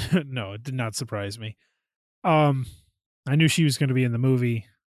 No, it did not surprise me. I knew she was going to be in the movie.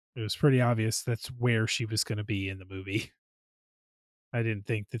 It was pretty obvious that's where she was going to be in the movie. I didn't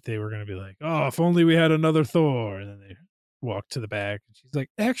think that they were going to be like, oh, if only we had another Thor. And then they walked to the back and she's like,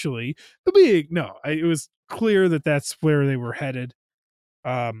 actually, the big. No, it was clear that that's where they were headed.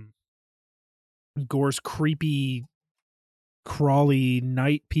 Gore's creepy, crawly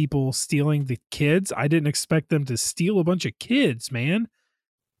night people stealing the kids. I didn't expect them to steal a bunch of kids, man.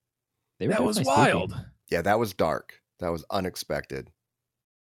 That was definitely wild. spooky. Yeah, that was dark. That was unexpected.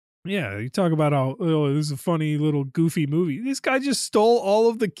 Yeah, you talk about how, oh, this is a funny little goofy movie. This guy just stole all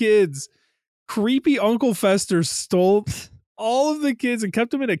of the kids. Creepy Uncle Fester stole all of the kids and kept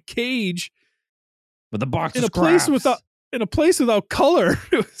them in a cage With a box in of a place scraps. without color.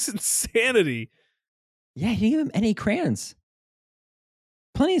 It was insanity. Yeah, he didn't give him any crayons.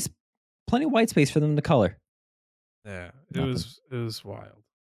 Plenty of white space for them to color. Yeah, it Nothing. was wild.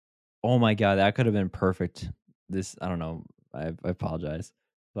 Oh my god, that could have been perfect. I don't know. I apologize.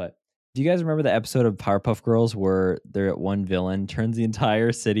 But do you guys remember the episode of Powerpuff Girls where they're at one villain turns the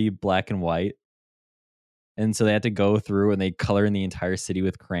entire city black and white? And so they had to go through and they color in the entire city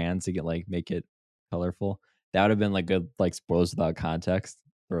with crayons to make it colorful. That would have been good spoilers without context.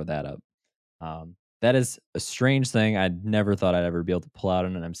 Throw that up. That is a strange thing. I never thought I'd ever be able to pull out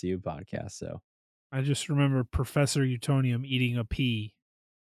on an MCU podcast. So I just remember Professor Utonium eating a pea.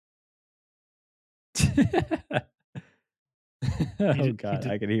 Oh god,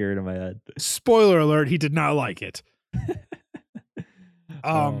 I can hear it in my head. Spoiler alert, he did not like it.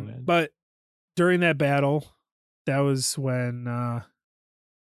 Man. But during that battle, that was when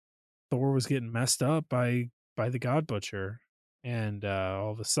Thor was getting messed up by the God Butcher, and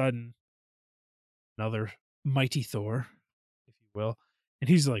all of a sudden, another mighty Thor, if you will, and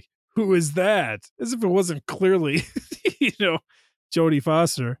he's like, "Who is that?" As if it wasn't clearly, Jodie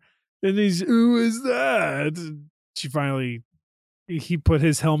Foster. And he's, "Who is that?" And he put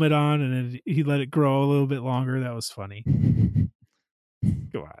his helmet on, and then he let it grow a little bit longer. That was funny.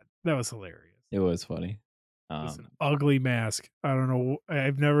 Go on, that was hilarious. It was funny. It's an ugly mask. I don't know.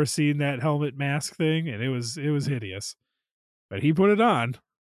 I've never seen that helmet mask thing, and it was hideous. But he put it on.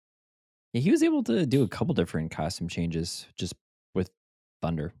 Yeah, he was able to do a couple different costume changes just with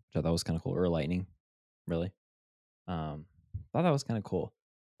thunder, which I thought was kind of cool, or lightning, really. Thought that was kind of cool.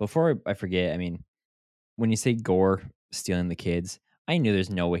 Before I forget, I mean, when you say Gore stealing the kids, I knew there's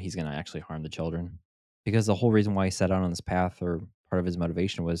no way he's going to actually harm the children, because the whole reason why he set out on this path, or part of his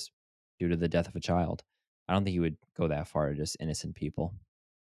motivation, was due to the death of a child. I don't think he would go that far to just innocent people.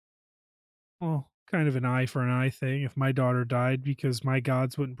 Well, kind of an eye for an eye thing. If my daughter died because my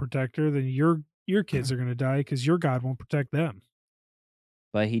gods wouldn't protect her, then your kids are going to die because your God won't protect them.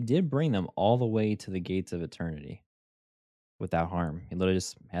 But he did bring them all the way to the gates of eternity without harm. He literally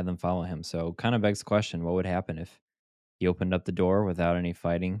just had them follow him. So kind of begs the question, what would happen if He opened up the door without any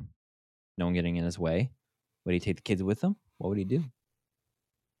fighting, no one getting in his way. Would he take the kids with him? What would he do?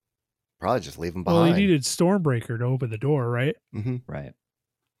 Probably just leave them Well, he behind. needed Stormbreaker to open the door, right? Hmm. Right.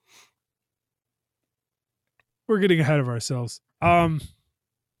 We're getting ahead of ourselves.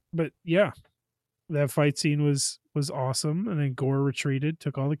 But yeah, that fight scene was awesome, and then Gore retreated,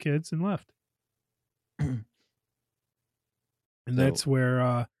 took all the kids, and left. And that's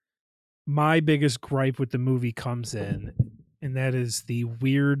where my biggest gripe with the movie comes in, and that is the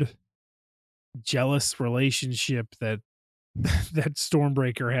weird, jealous relationship that that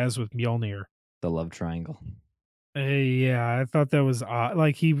Stormbreaker has with Mjolnir. The love triangle. Yeah, I thought that was odd.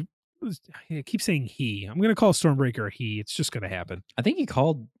 Like I keep saying he. I'm gonna call Stormbreaker a he. It's just gonna happen. I think he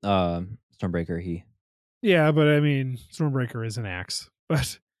called Stormbreaker he. Yeah, but I mean, Stormbreaker is an axe.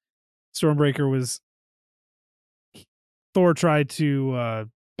 But Stormbreaker was Thor tried to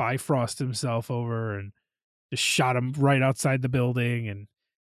Bifrost himself over and just shot him right outside the building and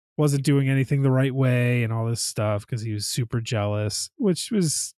wasn't doing anything the right way and all this stuff because he was super jealous, which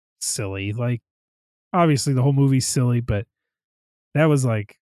was silly. Like, obviously the whole movie's silly, but that was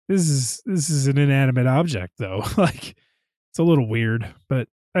like, this is an inanimate object though. Like, it's a little weird, but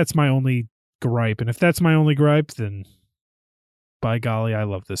that's my only gripe. And if that's my only gripe, then by golly, I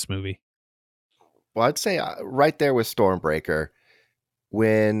love this movie. Well, I'd say right there with Stormbreaker,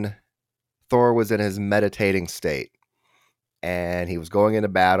 when Thor was in his meditating state and he was going into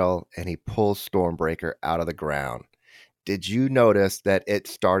battle and he pulls Stormbreaker out of the ground. Did you notice that it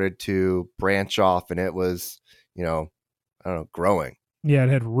started to branch off and it was, I don't know, growing? Yeah, it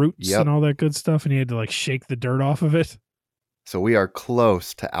had roots Yep. and all that good stuff, and he had to like shake the dirt off of it. So we are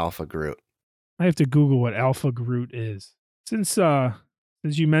close to Alpha Groot. I have to Google what Alpha Groot is. Since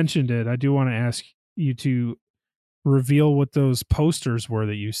you mentioned it, I do want to ask you to reveal what those posters were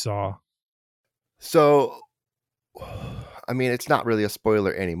that you saw. So, I mean, it's not really a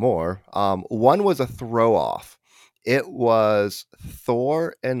spoiler anymore. One was a throw off. It was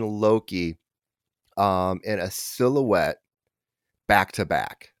Thor and Loki in a silhouette back to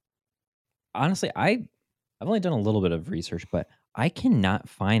back. Honestly, I've only done a little bit of research, but I cannot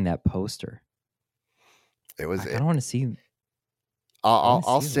find that poster. It was. I don't want to see. I'll see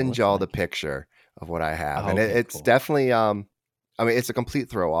what it send looks y'all the like. picture of what I have, Oh, and okay, it's cool. definitely. I mean, it's a complete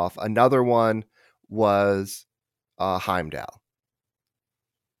throw off. Another one was Heimdall,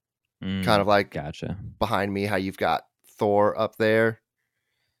 kind of like Gotcha. behind me. How you've got Thor up there.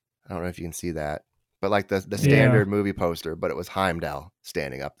 I don't know if you can see that, but like the standard movie poster, but it was Heimdall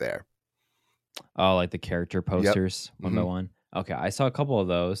standing up there. Oh, like the character posters one by Mhm. one. Okay, I saw a couple of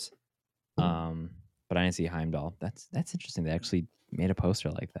those, but I didn't see Heimdall. That's interesting. They actually made a poster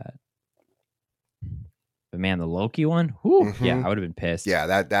like that. But man, the Loki one, whew, yeah, Mhm. I would have been pissed. Yeah,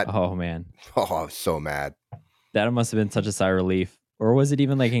 that. Oh man, Oh, I was so mad. that must have been such a sigh of relief. Or was it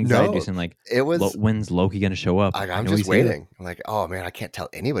even like anxiety No, inducing? Like, it was. when's Loki gonna show up? I I'm know just he's here. waiting. I'm like, oh man, I can't tell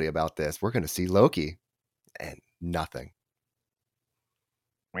anybody about this. We're going to see Loki, and nothing.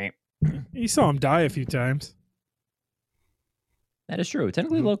 You saw him die a few times. That is true.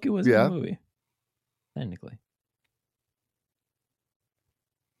 Technically, Mhm. Loki was in Yeah. the movie. Technically.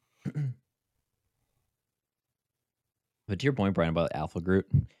 But to your point, Brian, about Alpha Groot.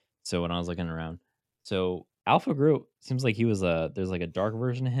 So when I was looking around, so Alpha Groot seems like he was there's like a dark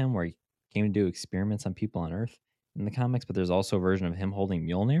version of him where he came to do experiments on people on Earth in the comics, but there's also a version of him holding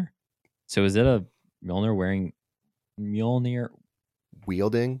Mjolnir. So is it a Mjolnir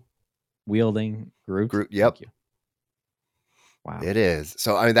Wielding wielding Groot? Groot. Yep, Thank you. Wow. it is.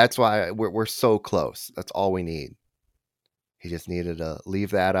 So I mean, that's why we're so close. That's all we need. He just needed to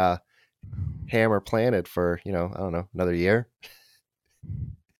leave that hammer planted for I don't know, another year.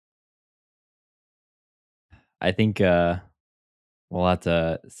 I think we'll have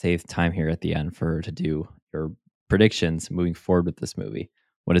to save time here at the end to do your predictions moving forward with this movie.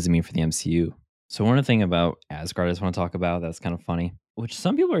 What does it mean for the MCU? So one thing about Asgard I just want to talk about that's kind of funny, which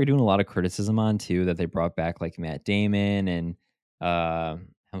some people are doing a lot of criticism on too, that they brought back like Matt Damon and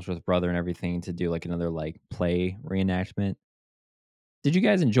Hemsworth's brother and everything to do like another like play reenactment. Did you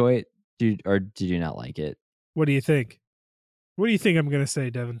guys enjoy it? Or did you not like it? What do you think? What do you think I'm going to say,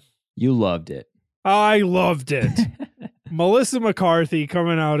 Devin? You loved it. I loved it. Melissa McCarthy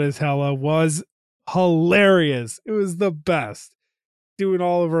coming out as Hela was hilarious. It was the best. Doing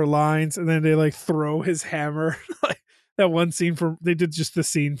all of her lines, and then they like throw his hammer. Like that one scene they did just the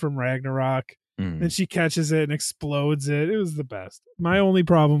scene from Ragnarok. Mm. And she catches it and explodes it. It was the best. My only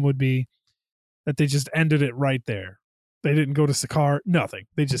problem would be that they just ended it right there. They didn't go to Sakaar, nothing.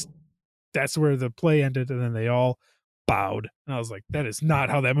 That's where the play ended, and then they all bowed. And I was like, that is not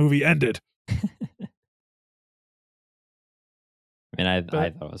how that movie ended. I mean, I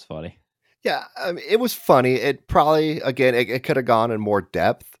But- thought it was funny. Yeah, I mean, it was funny. It probably, again, it could have gone in more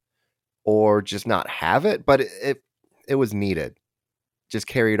depth or just not have it, but it was needed. Just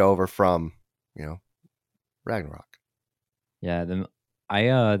carried over from, Ragnarok. Yeah, then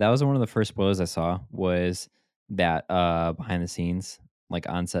that was one of the first spoilers I saw was that behind the scenes like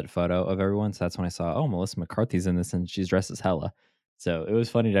on set photo of everyone. So that's when I saw, oh, Melissa McCarthy's in this and she's dressed as Hela. So it was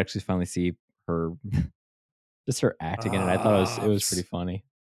funny to actually finally see her, just her acting in it. I thought it was pretty funny.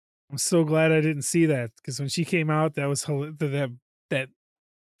 I'm so glad I didn't see that because when she came out, that was that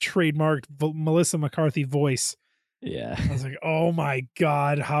trademarked Melissa McCarthy voice. Yeah, I was like, oh my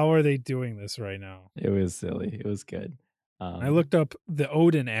God, how are they doing this right now? it was silly. It was good. I looked up the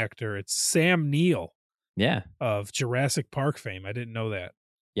Odin actor. It's Sam Neill Yeah, of Jurassic Park fame. I didn't know that.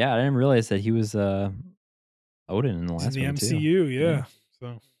 yeah. I didn't realize that he was Odin in the He's last in the one too. MCU, yeah. Yeah.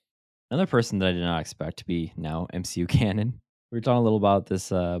 So Another person that I did not expect to be now MCU canon. We were talking a little about this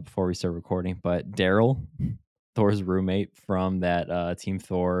before we started recording, but Daryl, Thor's roommate from that Team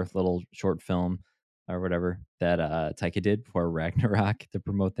Thor little short film or whatever that Taika did for Ragnarok to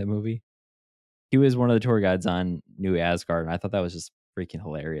promote that movie. He was one of the tour guides on New Asgard, and I thought that was just freaking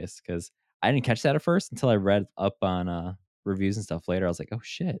hilarious because I didn't catch that at first until I read up on reviews and stuff later. I was like, oh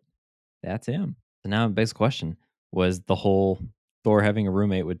shit, that's him. So now, basic question was the whole Thor having a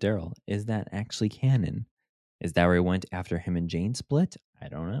roommate with Daryl. Is that actually canon? Is that where he went after him and Jane split? I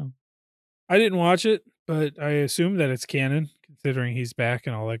don't know. I didn't watch it, but I assume that it's canon, considering he's back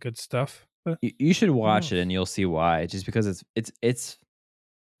and all that good stuff. But You should watch it knows? and you'll see why. Just because it's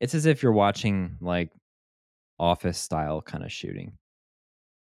as if you're watching like Office style kind of shooting,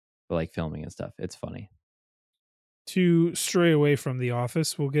 but like filming and stuff. It's funny. to stray away from The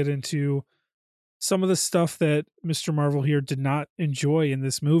Office, we'll get into some of the stuff that Mr. Marvel here did not enjoy in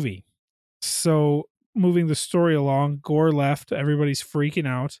this movie. So, moving the story along, Gore left, everybody's freaking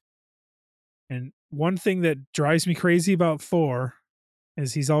out. And one thing that drives me crazy about Thor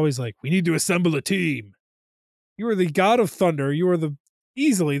is he's always like, we need to assemble a team. You are the god of thunder. You are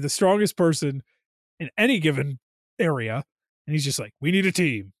easily the strongest person in any given area. And he's just like, we need a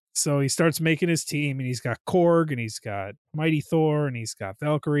team. So he starts making his team, and he's got Korg, and he's got Mighty Thor, and he's got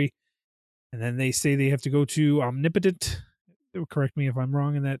Valkyrie. And then they say they have to go to Omnipotent. Correct me if I'm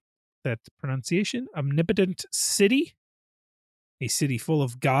wrong in that pronunciation. Omnipotent City, a city full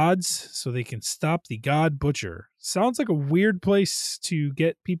of gods, so they can stop the God Butcher. Sounds like a weird place to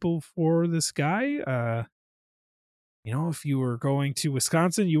get people for this guy. If you were going to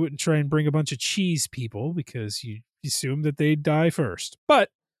Wisconsin, you wouldn't try and bring a bunch of cheese people because you assume that they'd die first. But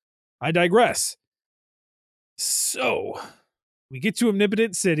I digress. So we get to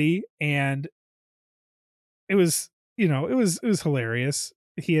Omnipotent City, and it was, it was hilarious.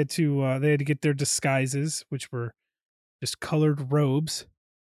 They had to get their disguises, which were just colored robes.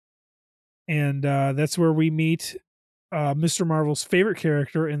 And that's where we meet Mr. Marvel's favorite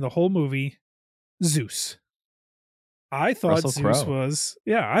character in the whole movie, Zeus. I thought Russell Zeus Crowe.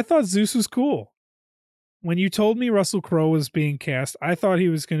 I thought Zeus was cool. When you told me Russell Crowe was being cast, I thought he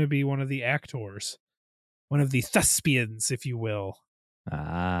was going to be one of the actors, one of the thespians, if you will.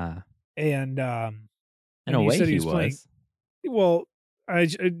 Ah, And in a you way said he he was playing- was. well, I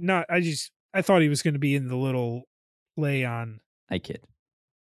thought he was going to be in the little play on. I kid.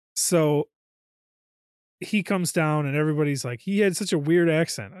 So he comes down, and everybody's like, he had such a weird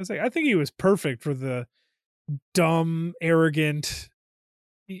accent. I was like, I think he was perfect for the dumb, arrogant,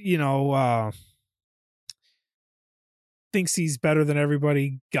 thinks he's better than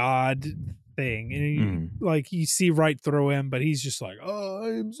everybody God thing. And like you see right through him, but he's just like, oh,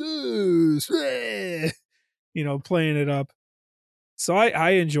 I'm Zeus, playing it up. So I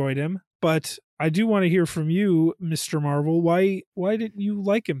enjoyed him, but I do want to hear from you, Mr. Marvel. Why didn't you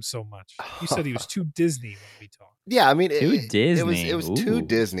like him so much? You said he was too Disney when we talked. Yeah, I mean, Too it was too Ooh.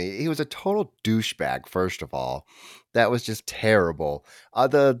 Disney. He was a total douchebag. First of all, that was just terrible.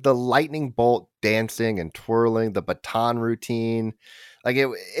 The lightning bolt dancing and twirling, the baton routine, like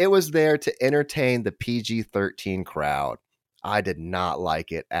it was there to entertain the PG-13 crowd. I did not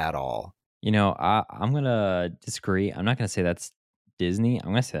like it at all. I'm gonna disagree. I'm not gonna say that's Disney. I'm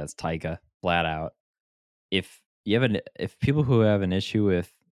gonna say that's Taika, flat out. If people who have an issue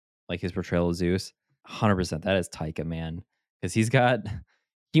with like his portrayal of Zeus, 100% that is Taika, man, because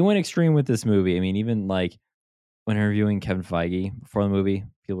he went extreme with this movie. I mean, even like when interviewing Kevin Feige before the movie,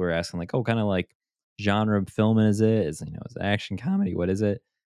 people were asking like, "Oh, kind of like genre of film is it? Is is it action comedy? What is it?"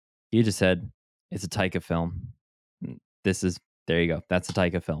 He just said it's a Taika film. There you go. That's a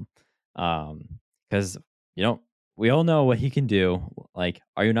Taika film. Because we all know what he can do. Like,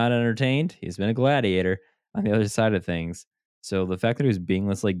 are you not entertained? He's been a gladiator on the other side of things. So the fact that he was being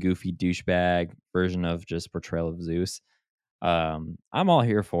this like goofy douchebag version of just portrayal of Zeus, I'm all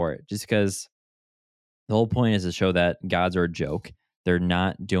here for it. Just because the whole point is to show that gods are a joke. They're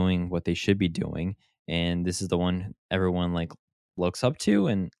not doing what they should be doing, and this is the one everyone like looks up to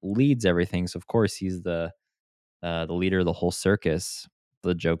and leads everything. So of course he's the leader of the whole circus,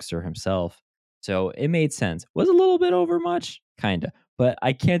 the jokester himself. So it made sense. Was a little bit over much, kinda, but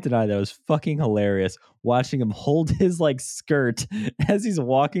I can't deny that it was fucking hilarious watching him hold his like skirt as he's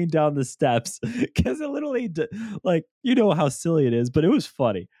walking down the steps because it literally, like, you know how silly it is, but it was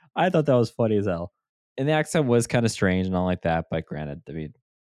funny. I thought that was funny as hell, and the accent was kind of strange and all like that. But granted,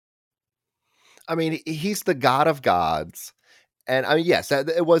 I mean, he's the god of gods. And I mean, yes,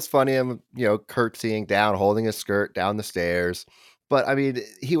 it was funny. Him, curtsying down, holding his skirt down the stairs. But I mean,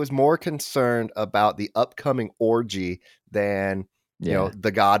 he was more concerned about the upcoming orgy than yeah,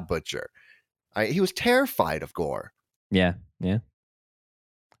 the God Butcher. He was terrified of gore. yeah.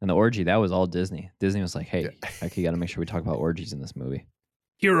 And the orgy, that was all Disney. Disney was like, "Hey, you got to make sure we talk about orgies in this movie."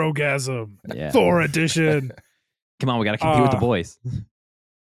 Hero-gasm. Yeah. Thor edition. Come on, we got to compete with the boys.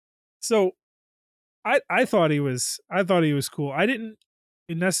 So I thought he was cool. I didn't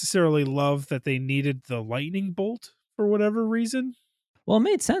necessarily love that they needed the lightning bolt for whatever reason. Well, it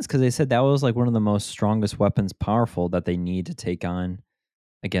made sense because they said that was like one of the most strongest weapons powerful that they need to take on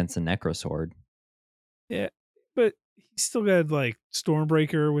against a Necrosword. Yeah, but he still had like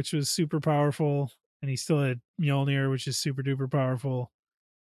Stormbreaker, which was super powerful, and he still had Mjolnir, which is super duper powerful.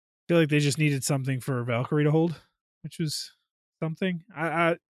 I feel like they just needed something for Valkyrie to hold, which was something.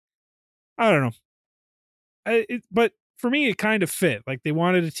 I don't know. But for me, it kind of fit. Like they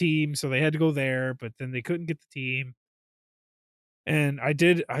wanted a team, so they had to go there, but then they couldn't get the team. And I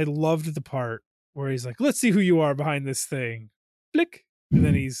loved the part where he's like, "Let's see who you are behind this thing." Flick. And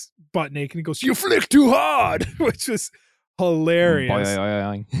then he's butt naked and he goes, "You flick too hard," which was hilarious.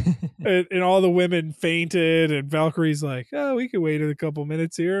 And all the women fainted, and Valkyrie's like, "Oh, we could wait a couple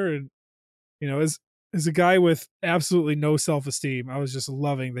minutes here." And as a guy with absolutely no self-esteem, I was just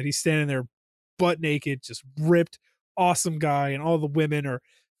loving that he's standing there butt naked, just ripped, awesome guy, and all the women are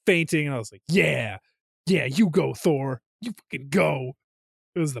fainting. And I was like, yeah, you go, Thor. You fucking go.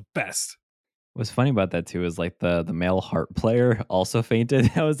 It was the best. What's funny about that too is like the male harp player also fainted.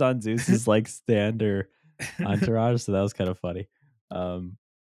 That was on Zeus's like stand or entourage, so that was kind of funny.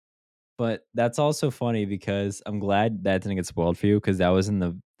 But that's also funny because I'm glad that didn't get spoiled for you because that was in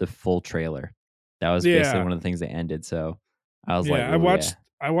the full trailer. That was basically one of the things that ended. So I was like,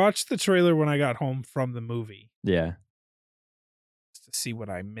 I watched the trailer when I got home from the movie. Yeah. Just to see what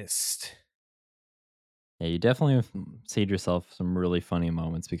I missed. Yeah, you definitely saved yourself some really funny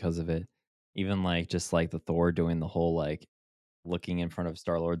moments because of it. Even like just like the Thor doing the whole like looking in front of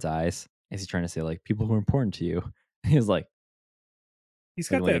Star-Lord's eyes as he's trying to say like people who are important to you. He was like, he's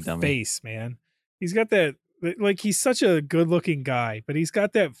got that face, man. He's got that, like, he's such a good looking guy, but he's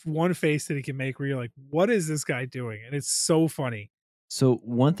got that one face that he can make where you're like, what is this guy doing? And it's so funny. So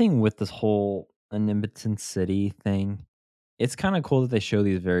one thing with this whole Omnipotent City thing, it's kind of cool that they show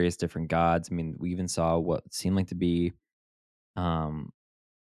these various different gods. I mean, we even saw what seemed like to be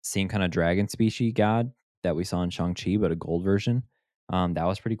same kind of dragon species god that we saw in Shang-Chi, but a gold version. That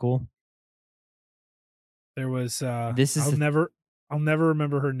was pretty cool. There was I'll never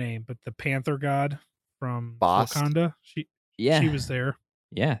remember her name, but the Panther god from Wakanda. She was there.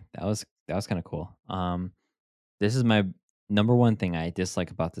 Yeah, that was kind of cool. This is my number one thing I dislike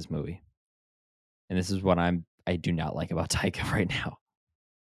about this movie. And this is what I do not like about Taika right now.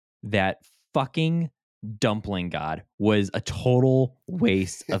 That fucking dumpling god was a total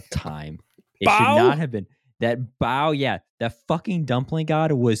waste of time. It should not have been. That Bao, yeah, that fucking dumpling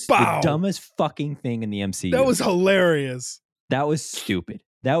god was the dumbest fucking thing in the MCU. That was hilarious. That was stupid.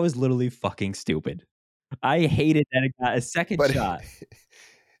 That was literally fucking stupid. I hated that it got a second shot.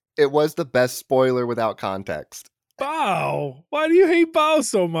 It was the best spoiler without context. Bao! Why do you hate Bao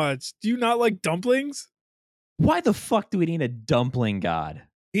so much? Do you not like dumplings? Why the fuck do we need a dumpling god?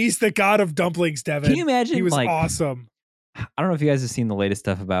 He's the god of dumplings, Devin. Can you imagine? He was like, awesome. I don't know if you guys have seen the latest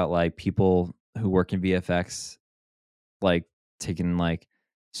stuff about like people who work in VFX, like taking like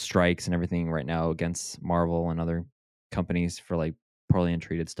strikes and everything right now against Marvel and other companies for like poorly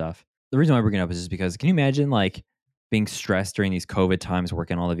untreated stuff. The reason why I bring it up is just because can you imagine like being stressed during these COVID times,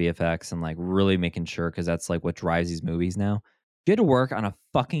 working all the VFX and like really making sure, because that's like what drives these movies now. If you had to work on a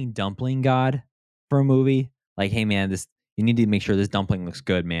fucking dumpling god for a movie, like, hey man, you need to make sure this dumpling looks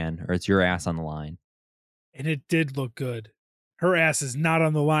good, man, or it's your ass on the line. And it did look good. Her ass is not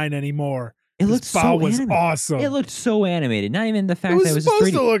on the line anymore. It looked so was awesome. It looked so animated. Not even the fact that it was supposed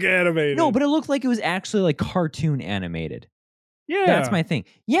just 3D. to look animated. No, but it looked like it was actually like cartoon animated. Yeah, That's my thing.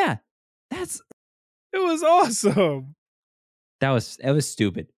 Yeah, it was awesome. was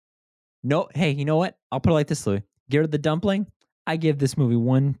stupid. No, hey, you know what? I'll put it like this, Louis. Get rid of the dumpling. I give this movie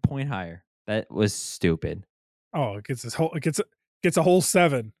 1 point higher. That was stupid. Oh, it gets a whole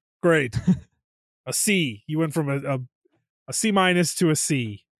 7. Great. A C. You went from a C minus to a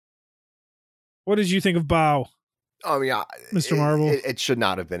C. What did you think of Bao, I mean, Mr. Marvel? It should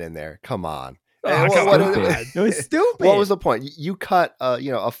not have been in there. Come on. Oh, It was stupid. What was the point? You cut a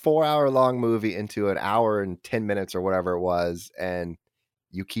 4-hour long movie into an hour and 10 minutes or whatever it was, and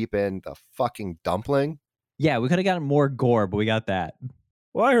you keep in the fucking dumpling. Yeah, we could have gotten more gore, but we got that.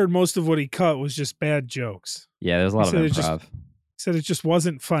 Well, I heard most of what he cut was just bad jokes. Yeah, there's a lot of said improv. He said it just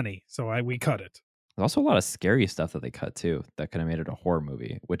wasn't funny, so we cut it. There's also a lot of scary stuff that they cut too that could have made it a horror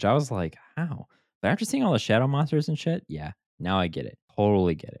movie, which I was like, how? But after seeing all the shadow monsters and shit, yeah, now I get it.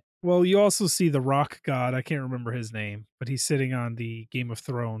 Totally get it. Well, you also see the rock god. I can't remember his name, but he's sitting on the Game of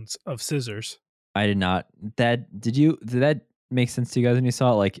Thrones of scissors. I did not. Did that make sense to you guys when you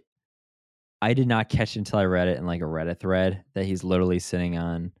saw it? Like, I did not catch it until I read it in like a Reddit thread that he's literally sitting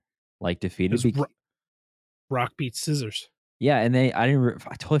on, like, defeated. Rock beats scissors. Yeah, and I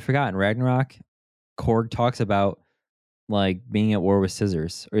totally forgot. In Ragnarok, Korg talks about like being at war with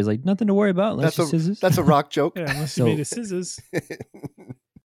scissors, or he's like, nothing to worry about unless you scissors. That's a rock joke. Yeah, unless you made a scissors.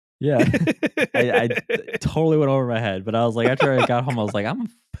 Yeah, I totally went over my head, but I was like, after I got home, I was like, I'm a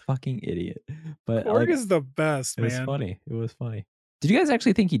fucking idiot. But Korg is the best, man. It was funny. It was funny. Did you guys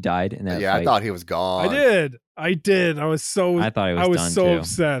actually think he died in that Yeah, fight? I thought he was gone. I did. I was so. I thought he was. I was done so too.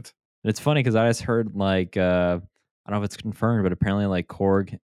 upset. And it's funny because I just heard like I don't know if it's confirmed, but apparently like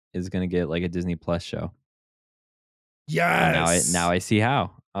Korg is gonna get like a Disney Plus show. Yes. Now I see how.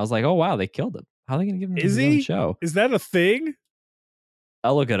 I was like, oh wow, they killed him. How are they gonna give him his own show? Is that a thing?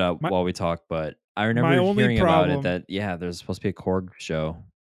 I'll look it up while we talk, but I remember hearing about it that there's supposed to be a Korg show.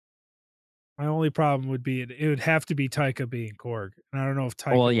 My only problem would be it would have to be Taika being Korg, and I don't know if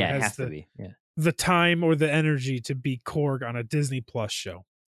Taika it has to be. Yeah, the time or the energy to be Korg on a Disney Plus show.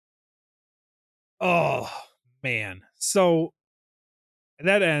 Oh man! So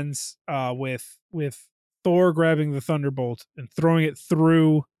that ends with Thor grabbing the Thunderbolt and throwing it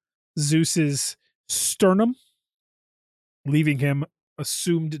through Zeus's sternum, leaving him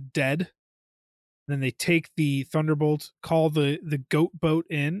assumed dead. Then they take the Thunderbolt, call the goat boat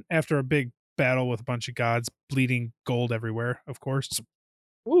in after a big battle with a bunch of gods, bleeding gold everywhere, of course.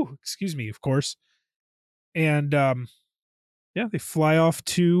 Ooh, excuse me, of course. And they fly off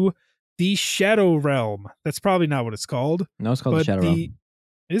to the Shadow Realm. That's probably not what it's called. No, it's called the Shadow Realm.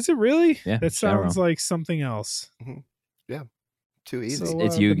 Is it really? Yeah, that sounds like something else. Mm-hmm. Yeah, too easy. So,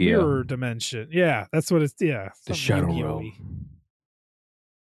 it's Yu-Gi-Oh! The mirror dimension. Yeah, that's what it's. Yeah, the Shadow Realm.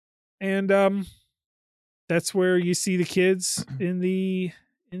 And that's where you see the kids in the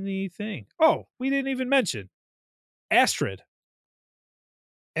thing. Oh, we didn't even mention Astrid.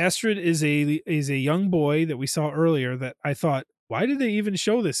 Astrid is a young boy that we saw earlier that I thought, why did they even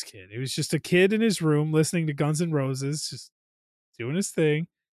show this kid? It was just a kid in his room listening to Guns N' Roses, just doing his thing.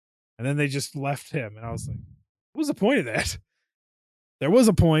 And then they just left him. And I was like, what was the point of that? There was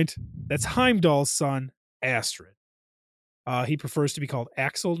a point. That's Heimdall's son, Astrid. He prefers to be called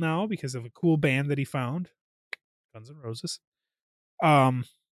Axel now because of a cool band that he found, Guns N' Roses. But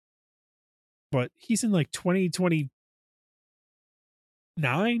he's in like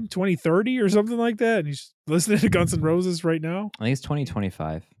 2029, 2030 or something like that. And he's listening to Guns N' Roses right now. I think it's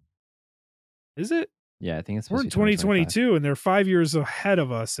 2025. Is it? Yeah, I think it's we're in 2022 and they're 5 years ahead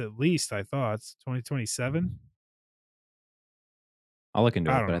of us at least. I thought it's 2027. I'll look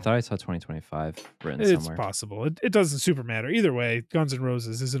into it, but I thought I saw 2025 written somewhere. It's possible. It doesn't super matter. Either way, Guns N'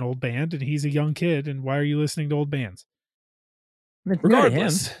 Roses is an old band and he's a young kid. And why are you listening to old bands?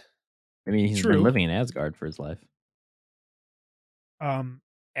 Regardless. I mean, he's been living in Asgard for his life.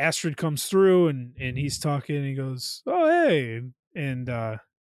 Astrid comes through and he's talking and he goes, oh, hey. And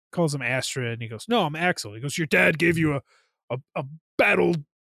calls him Astrid. And he goes, no, I'm Axel. He goes, your dad gave you a battle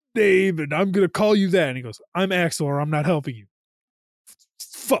name and I'm going to call you that. And he goes, I'm Axel or I'm not helping you.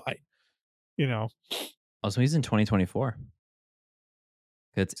 Fine. You know. Oh, so he's in 2024.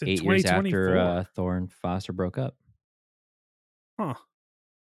 It's 8 years after Thor and Foster broke up. Huh.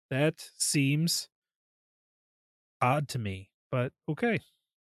 That seems odd to me, but okay.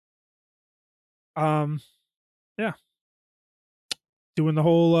 Yeah. Doing the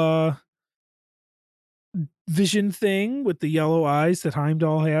whole vision thing with the yellow eyes that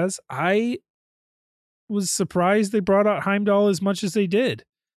Heimdall has. I was surprised they brought out Heimdall as much as they did,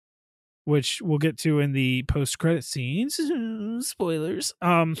 which we'll get to in the post-credit scenes. Spoilers.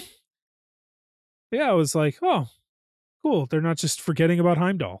 Yeah, I was like, oh, cool. They're not just forgetting about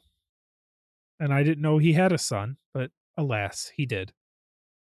Heimdall. And I didn't know he had a son, but alas, he did.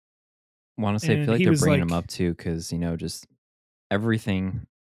 Honestly, I And feel like he they're was bringing him like- up too, because just everything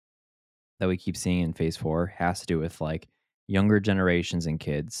that we keep seeing in Phase 4 has to do with like younger generations and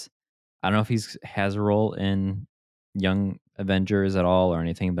kids. I don't know if he's has a role in Young Avengers at all or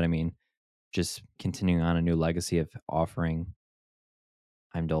anything, but I mean, just continuing on a new legacy of offering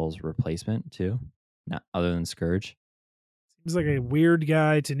Heimdall's replacement too, not other than Scourge. Seems like a weird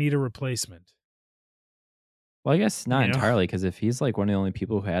guy to need a replacement. Well, I guess not You know? entirely, because if he's like one of the only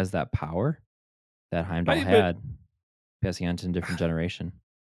people who has that power that Heimdall Right, but- had, passing on to a different generation.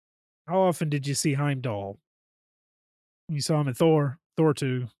 How often did you see Heimdall? You saw him in Thor, Thor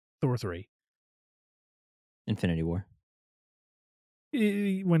 2, Thor 3, Infinity War.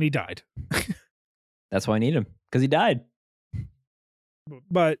 when he died. That's why I need him, because he died.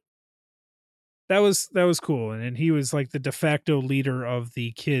 But that was cool. And he was like the de facto leader of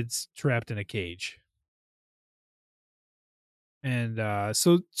the kids trapped in a cage. And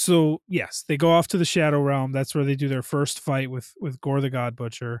so yes, they go off to the Shadow Realm. That's where they do their first fight with Gore the God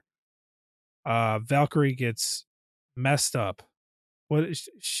Butcher. Valkyrie gets messed up. What is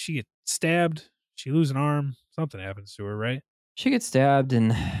she get stabbed? She lose an arm. Something happens to her, right? She gets stabbed,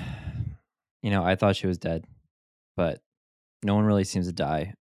 and I thought she was dead, but no one really seems to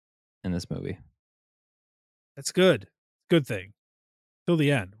die in this movie. That's good. Good thing. Till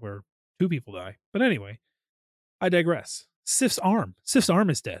the end, where 2 people die. But anyway, I digress. Sif's arm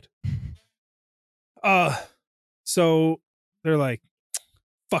is dead. So they're like,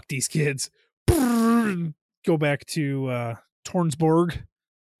 fuck these kids. Go back to Tornsborg,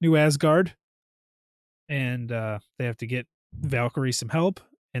 New Asgard. And they have to get Valkyrie some help.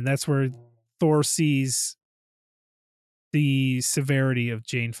 And that's where Thor sees the severity of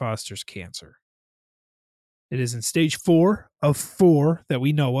Jane Foster's cancer. It is in stage 4 of 4 that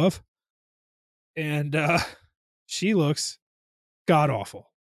we know of. And she looks god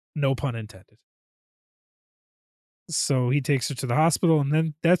awful. No pun intended. So he takes her to the hospital, and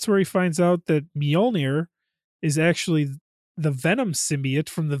then that's where he finds out that Mjolnir is actually the Venom symbiote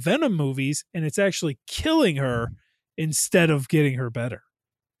from the Venom movies, and it's actually killing her instead of getting her better.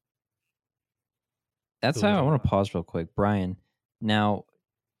 That's how I want to pause real quick. Brian, now,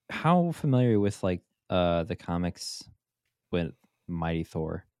 how familiar are you with like the comics with Mighty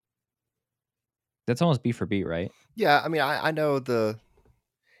Thor? That's almost beat for beat, right? Yeah, I mean, I know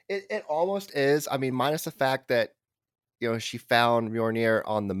it almost is. I mean, minus the fact that she found Mjolnir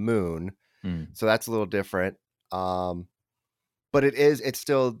on the moon, so that's a little different. But it's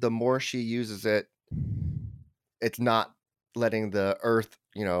still, the more she uses it, it's not letting the earth,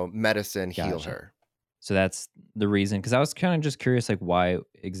 medicine heal Gotcha. her. So that's the reason. Because I was kind of just curious, like, why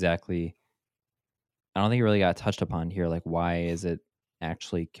exactly. I don't think it really got touched upon here. Like, why is it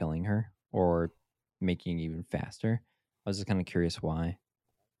actually killing her or making it even faster? I was just kind of curious why.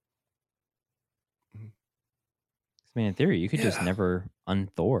 I mean, in theory, you could just never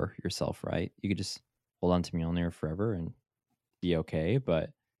un-Thor yourself, right? You could just hold on to Mjolnir forever and be okay. But,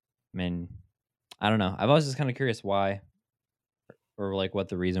 I mean, I don't know. I've always just kind of curious why, or like what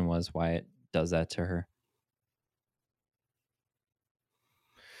the reason was why it does that to her.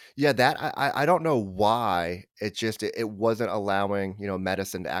 Yeah, that I don't know why. It just it wasn't allowing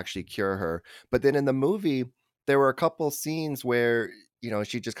medicine to actually cure her. But then in the movie, there were a couple scenes where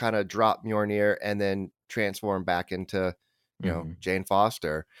she just kind of dropped Mjolnir and then transformed back into Jane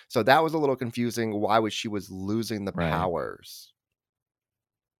Foster. So that was a little confusing. Why was she losing the Right. powers?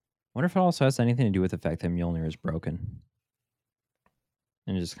 Wonder if it also has anything to do with the fact that Mjolnir is broken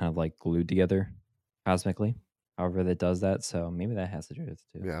and just kind of like glued together cosmically. However, that does that. So maybe that has to do with it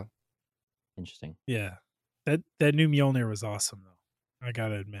too. Yeah. Interesting. Yeah. That new Mjolnir was awesome, though. I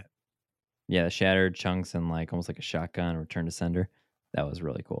gotta admit. Yeah, the shattered chunks and like almost like a shotgun return to sender. That was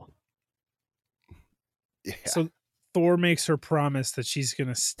really cool. Yeah. So Thor makes her promise that she's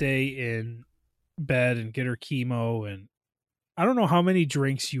gonna stay in bed and get her chemo. And I don't know how many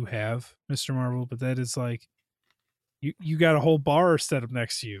drinks you have, Mr. Marvel, but that is like you got a whole bar set up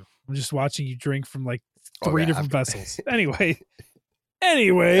next to you. I'm just watching you drink from like 3 different vessels. Anyway,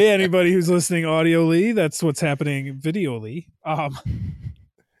 anybody who's listening audioly, that's what's happening videoly.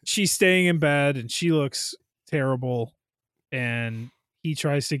 She's staying in bed and she looks terrible. And he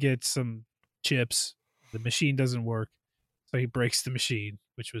tries to get some chips. The machine doesn't work. So he breaks the machine,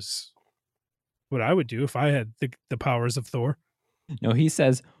 which was what I would do if I had the powers of Thor. No, he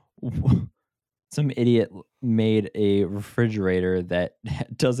says some idiot made a refrigerator that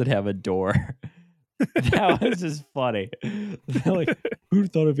doesn't have a door. That was just funny. They're like, who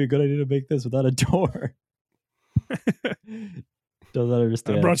thought it'd be a good idea to make this without a door? Does not I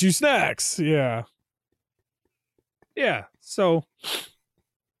understand. brought you snacks. Yeah. Yeah. So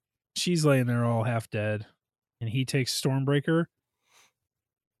she's laying there all half dead, and he takes Stormbreaker.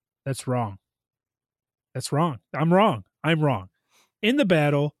 That's wrong. That's wrong. I'm wrong. I'm wrong. In the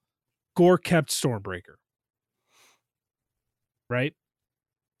battle, Gore kept Stormbreaker. Right?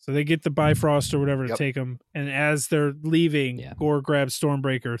 So they get the Bifrost or whatever to Yep. take him. And as they're leaving, Yeah. Gore grabs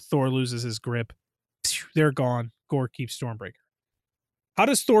Stormbreaker. Thor loses his grip. They're gone. Gore keeps Stormbreaker. How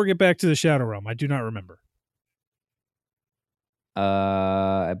does Thor get back to the Shadow Realm? I do not remember.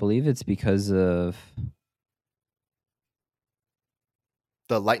 I believe it's because of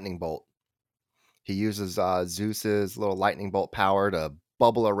The lightning bolt. He uses Zeus's little lightning bolt power to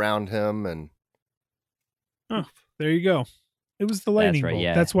bubble around him, and There you go. It was the lightning that's right. bolt.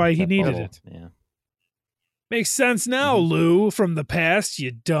 Yeah, That's why it's he that needed bubble. it. Yeah. Makes sense now, Mhm. Lou, from the past,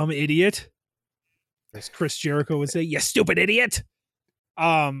 you dumb idiot. As Chris Jericho would say, you stupid idiot.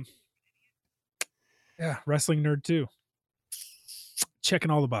 Yeah, wrestling nerd too. Checking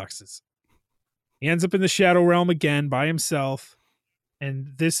all the boxes. He ends up in the Shadow Realm again by himself.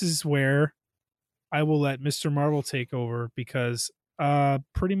 And this is where I will let Mr. Marvel take over because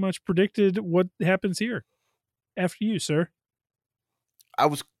pretty much predicted what happens here. After you, sir. I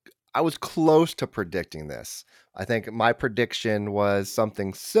was close to predicting this. I think my prediction was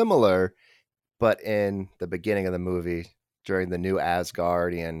something similar, but in the beginning of the movie during the new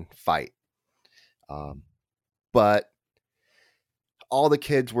Asgardian fight. But all the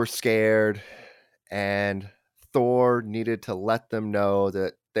kids were scared, and Thor needed to let them know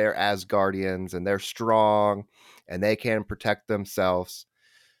that they're Asgardians and they're strong and they can protect themselves.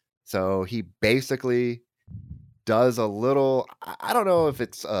 So he basically does a little, I don't know if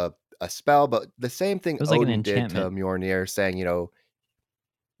it's a spell, but the same thing It was like an Odin did to enchantment. Mjolnir, saying,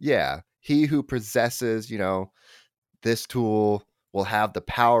 yeah, he who possesses, this tool will have the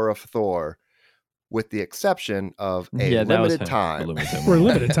power of Thor, with the exception of a Yeah, that was limited him. time. A limited For a time.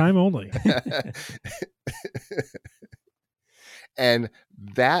 limited time only. And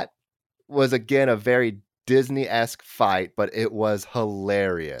that was, again, a very Disney-esque fight, but it was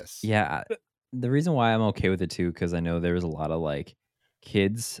hilarious. Yeah, the reason why I'm okay with it too, because I know there was a lot of like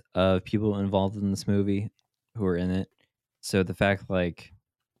kids of people involved in this movie who are in it. So the fact, like,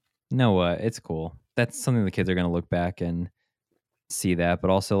 you know what, it's cool. That's something the kids are gonna look back and see that. But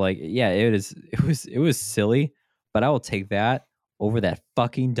also, like, yeah, it was silly, but I will take that over that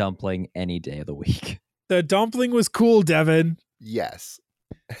fucking dumpling any day of the week. The dumpling was cool, Devin. Yes.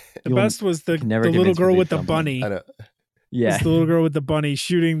 The You'll best was the can never little convince me girl with with the dumpling. bunny. I know. Yeah, Was the little girl with the bunny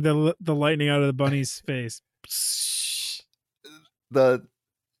shooting the lightning out of the bunny's face. The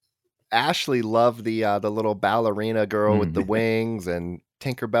Ashley loved the little ballerina girl with the wings, and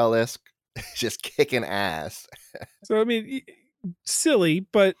Tinkerbell-esque just kicking ass. So I mean, silly,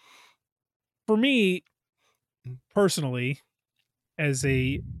 but for me personally, as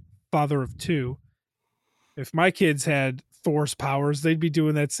a father of two, if my kids had Thor's powers, they'd be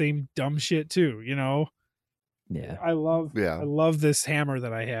doing that same dumb shit too. yeah. I love this hammer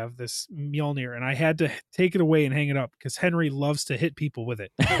that I have, this Mjolnir, and I had to take it away and hang it up because Henry loves to hit people with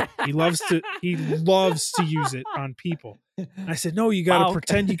it. He loves to use it on people. And I said, no, you got to Wow.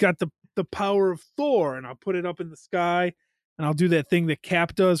 pretend you got the power of Thor, and I'll put it up in the sky, and I'll do that thing that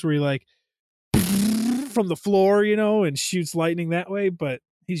Cap does where he like from the floor, and shoots lightning that way. But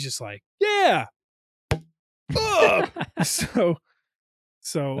he's just like, yeah. Ugh! So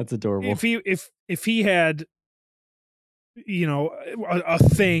That's adorable. if he had a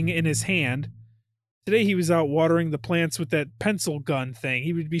thing in his hand today, he was out watering the plants with that pencil gun thing.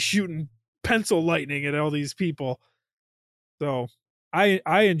 He would be shooting pencil lightning at all these people. So I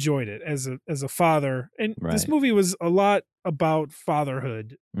enjoyed it as a father, and this Right. movie was a lot about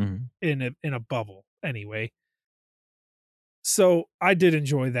fatherhood Mhm. in a bubble anyway. So I did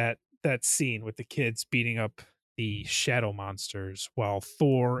enjoy that scene with the kids beating up the shadow monsters while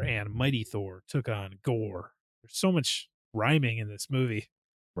Thor and Mighty Thor took on Gore. There's so much rhyming in this movie.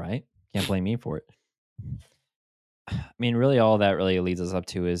 Right? Can't blame me for it. I mean, really, all that really leads us up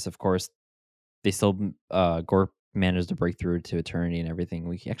to is, of course, they still Gore managed to break through to eternity and everything.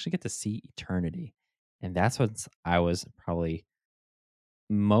 We actually get to see eternity, and that's what I was probably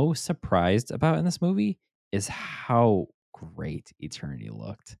most surprised about in this movie is how great eternity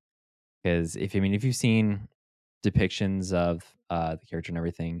looked. Because if you've seen depictions of the character and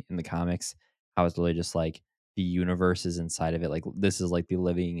everything in the comics, how it's really just like the universe is inside of it. Like this is like the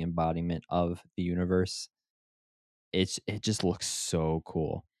living embodiment of the universe. It just looks so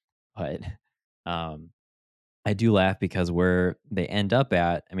cool. But I do laugh because where they end up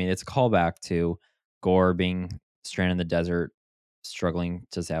at, I mean, it's a callback to Gore being stranded in the desert, struggling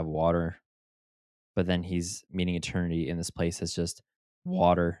to have water. But then he's meeting eternity in this place that's just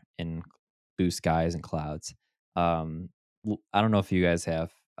water and blue skies and clouds. I don't know if you guys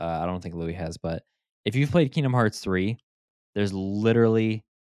have. I don't think Louis has, but if you've played Kingdom Hearts 3, there's literally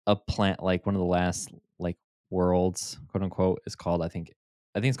a plant, like one of the last like worlds, quote unquote, is called. I think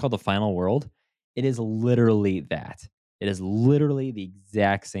it's called the final world. It is literally that. It is literally the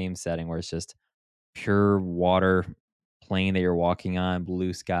exact same setting where it's just pure water plane that you're walking on,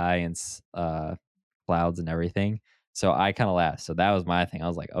 blue sky and clouds and everything. So I kind of laughed. So that was my thing. I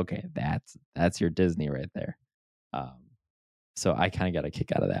was like, okay, that's your Disney right there. Um, so I kind of got a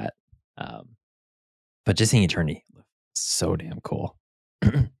kick out of that. But just seeing Eternity, so damn cool.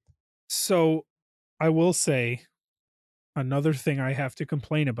 So I will say another thing I have to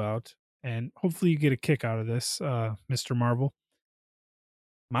complain about, and hopefully you get a kick out of this, Mr. Marvel.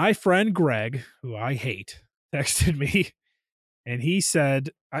 My friend Greg, who I hate, texted me and he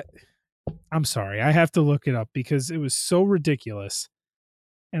said, I'm sorry, I have to look it up because it was so ridiculous.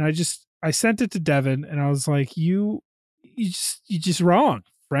 And I sent it to Devin and I was like, you just wrong,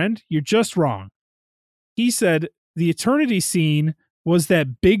 friend. You're just wrong. He said the Eternity scene was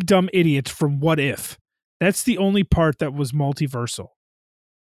that big dumb idiot from What If. That's the only part that was multiversal.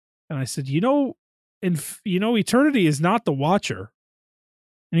 And I said, Eternity is not the Watcher.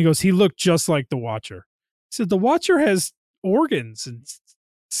 And he goes, he looked just like the Watcher. I said, the Watcher has organs and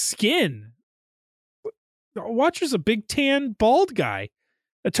skin. The Watcher's a big tan bald guy.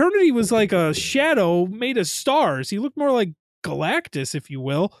 Eternity was like a shadow made of stars. He looked more like Galactus, if you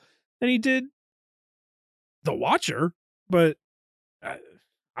will, than he did the Watcher. But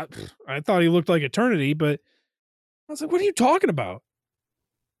I thought he looked like Eternity, but I was like, what are you talking about?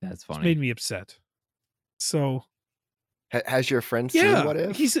 That's funny. It made me upset. So Has your friend seen What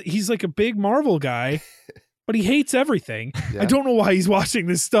If? He's like a big Marvel guy, but he hates everything. Yeah. I don't know why he's watching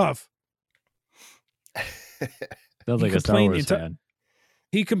this stuff. Feels He like a Star complained Wars fan.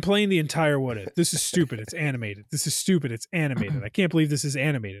 He complained the entire What If. This is stupid. It's animated. This is stupid. It's animated. I can't believe this is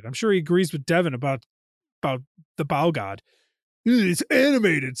animated. I'm sure he agrees with Devin about the Bow God. It's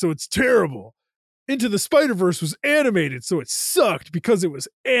animated, so it's terrible. Into the Spider-Verse was animated, so it sucked because it was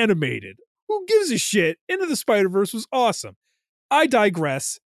animated. Who gives a shit? Into the Spider-Verse was awesome. I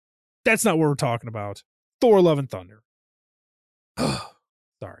digress. That's not what we're talking about. Thor: Love and Thunder.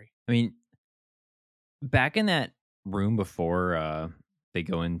 Sorry. I mean, back in that room before they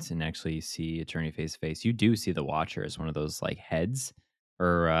go in and actually see Eternity face to face, you do see the Watcher as one of those like heads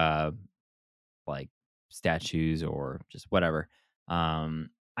or like statues or just whatever.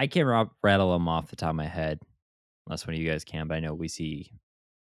 I can't rattle them off the top of my head unless one of you guys can, but I know we see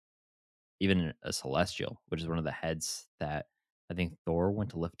even a Celestial, which is one of the heads that I think Thor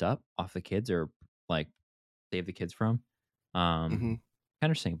went to lift up off the kids or like save the kids from. Kind of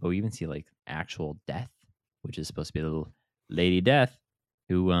interesting, but we even see like actual Death, which is supposed to be a little Lady Death,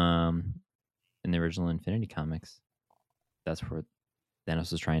 who in the original Infinity comics, that's where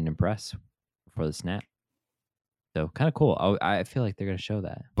Thanos was trying to impress before the snap. So kind of cool. I feel like they're gonna show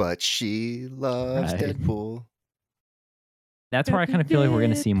that. But she loves Right. Deadpool. That's where I kind of feel like we're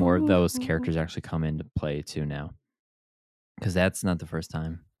gonna see more of those characters actually come into play too now, because that's not the first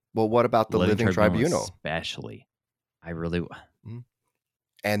time. Well, what about the Living Tribunal? Especially, I really.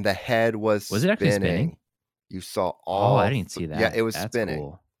 And the head was it actually spinning? You saw all. Oh, I didn't see that. Yeah, it was That's spinning.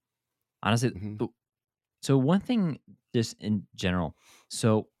 Cool. Honestly, so one thing, just in general,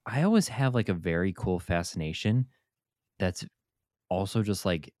 so I always have like a very cool fascination. That's also just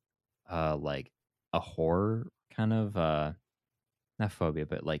like a horror kind of not phobia,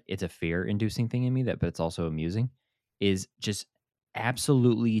 but like it's a fear-inducing thing in me but it's also amusing. Is just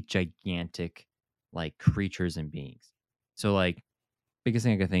absolutely gigantic like creatures and beings. So like biggest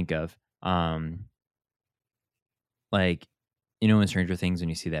thing I could think of, like in Stranger Things when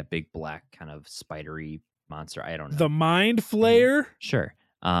you see that big black kind of spidery monster, I don't know. The Mind Flayer? Sure.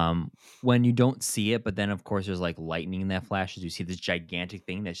 When you don't see it, but then of course there's like lightning that flashes, you see this gigantic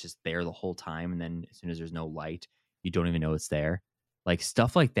thing that's just there the whole time, and then as soon as there's no light, you don't even know it's there. Like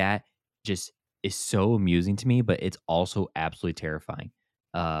stuff like that just is so amusing to me, but it's also absolutely terrifying.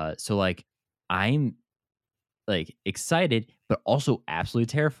 So like I'm like excited, but also absolutely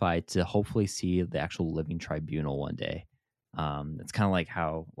terrified to hopefully see the actual Living Tribunal one day. It's kind of like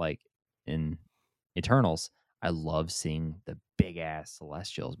how like in Eternals, I love seeing the big ass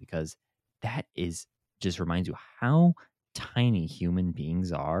Celestials because that is just reminds you how tiny human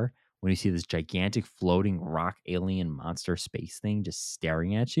beings are when you see this gigantic floating rock alien monster space thing just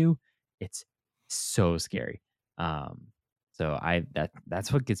staring at you. It's so scary. So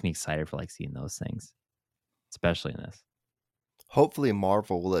that's what gets me excited for like seeing those things. especially in this. Hopefully,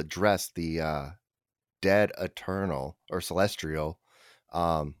 Marvel will address the dead Eternal or Celestial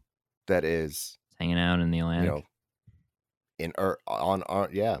um, that is, Hanging out in the you Atlantic. know, in on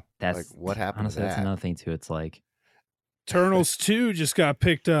yeah. Like, That's what happened honestly to that's that? another thing too. It's like Eternals 2 just got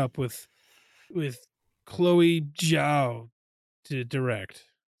picked up with Chloe Zhao to direct. Is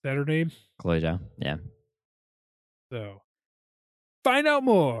that her name? Chloe Zhao. Yeah. So find out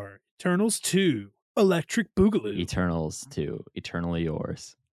more. Eternals 2, Electric Boogaloo. Eternals 2, Eternally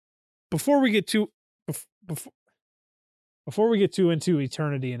Yours. Before we get too before we get too into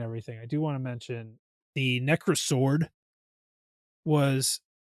eternity and everything, I do want to mention the Necrosword was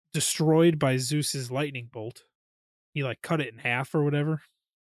destroyed by Zeus's lightning bolt. He like cut it in half or whatever.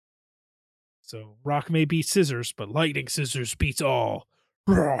 So rock may beat scissors, but lightning scissors beats all.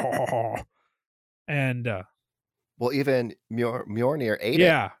 And Well, even Mjolnir ate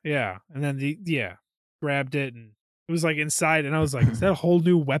it. yeah. And then grabbed it and it was like inside, and I was like, is that a whole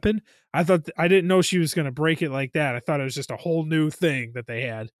new weapon? I thought I didn't know she was gonna break it like that. I thought it was just a whole new thing that they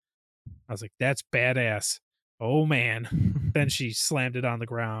had. I was like, that's badass. Oh man. Then she slammed it on the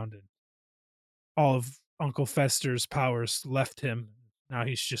ground and all of Uncle Fester's powers left him. Now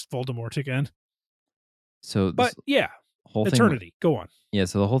he's just Voldemort again. So But this yeah, whole thing eternity. Go on. Yeah,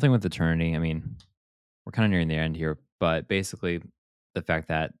 so the whole thing with Eternity, I mean, we're kind of nearing the end here, but basically the fact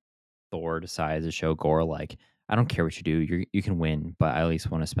that Thor decides to show Gore, like, I don't care what you do, you can win, but I at least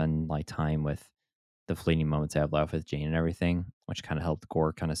want to spend like time with the fleeting moments I have left with Jane and everything, which kind of helped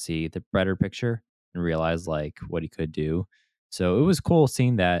Gore kind of see the better picture and realize like what he could do. So it was cool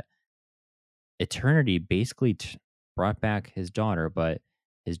seeing that Eternity basically brought back his daughter, but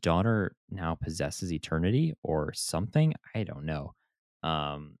his daughter now possesses Eternity or something. I don't know.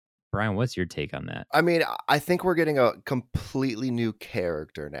 Brian, what's your take on that? I mean, I think we're getting a completely new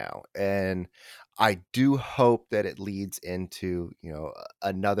character now, and I do hope that it leads into,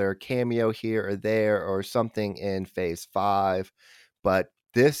 another cameo here or there or something in Phase 5. But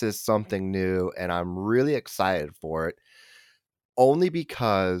this is something new, and I'm really excited for it, only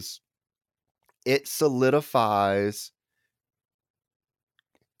because it solidifies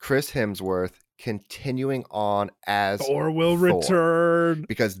Chris Hemsworth continuing on as Thor will Thor. return.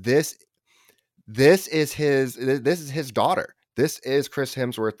 Because this is his daughter. This is Chris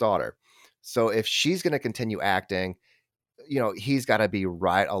Hemsworth's daughter. So if she's going to continue acting, he's got to be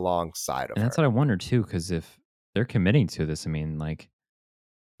right alongside of And that's her. what I wonder too, because if they're committing to this, I mean, like,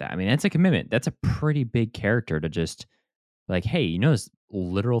 that's a commitment. That's a pretty big character to just like, hey, this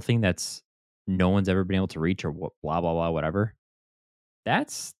literal thing that's no one's ever been able to reach or what, blah blah blah, whatever.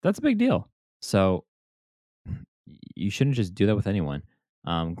 That's a big deal. So you shouldn't just do that with anyone.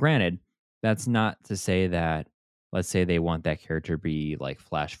 Granted, that's not to say that, let's say they want that character to be like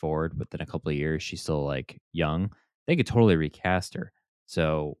flash forward within a couple of years, she's still like young. They could totally recast her.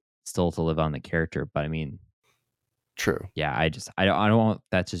 So still to live on the character. But I mean, True. yeah, I don't want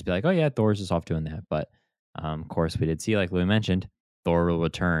that to just be like, oh yeah, Thor's just off doing that. But of course, we did see, like Louis mentioned, Thor will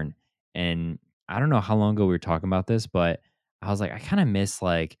return. And I don't know how long ago we were talking about this, but I was like, I kind of miss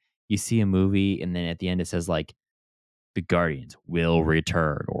like you see a movie and then at the end it says like the Guardians will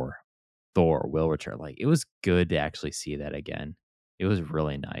return or Thor will return. Like it was good to actually see that again. It was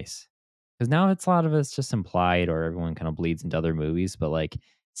really nice because now it's a lot of it's just implied or everyone kind of bleeds into other movies. But like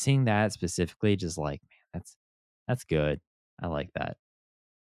seeing that specifically, just like man, that's good. I like that.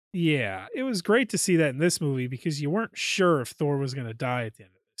 Yeah, it was great to see that in this movie because you weren't sure if Thor was going to die at the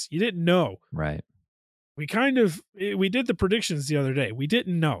end of this. You didn't know. Right. We did the predictions the other day. We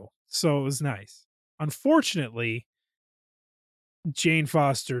didn't know. So it was nice. Unfortunately, Jane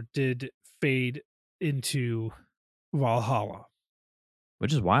Foster did fade into Valhalla.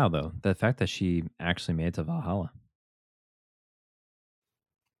 Which is wild though. The fact that she actually made it to Valhalla.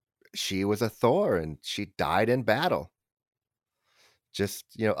 She was a Thor and she died in battle. Just,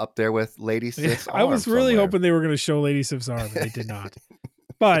 up there with Lady Sif's I was really somewhere. hoping they were going to show Lady Sif's arm, but they did not.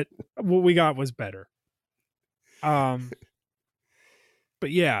 But what we got was better. But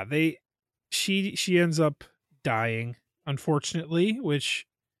yeah, she ends up dying, unfortunately, which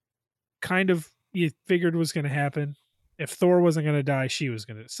kind of you figured was going to happen. If Thor wasn't going to die, she was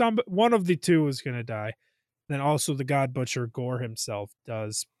going to. One of the two was going to die. Then also the God Butcher Gore himself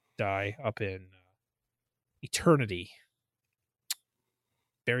does die up in eternity.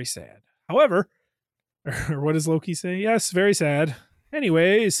 Very sad. However, or what does Loki say? Yes, very sad.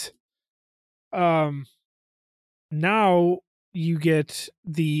 Anyways, now you get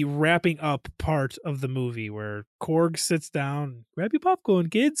the wrapping up part of the movie where Korg sits down, grab your popcorn,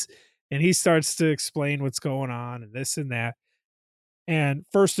 kids, and he starts to explain what's going on and this and that. And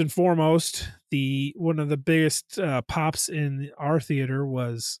first and foremost, one of the biggest pops in our theater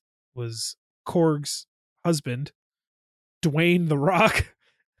was Korg's husband, Dwayne the Rock,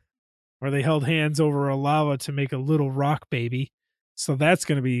 where they held hands over a lava to make a little rock baby. So that's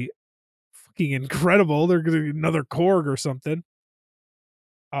going to be fucking incredible. They're going to do another Korg or something.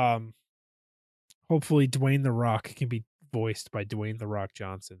 Hopefully Dwayne the Rock can be voiced by Dwayne the Rock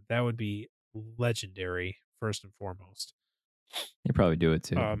Johnson. That would be legendary, first and foremost. They probably do it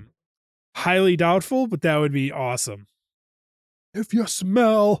too. Highly doubtful, but that would be awesome. If you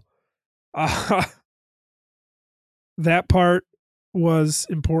smell, that part was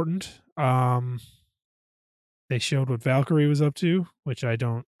important. They showed what Valkyrie was up to, which I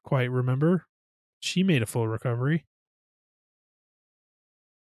don't quite remember. She made a full recovery.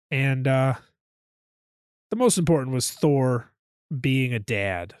 And the most important was Thor being a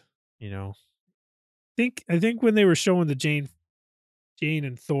dad, you know. I think when they were showing the Jane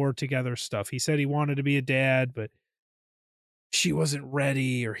and Thor together stuff, he said he wanted to be a dad, but she wasn't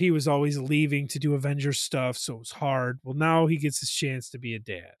ready, or he was always leaving to do Avengers stuff, so it was hard. Well, now he gets his chance to be a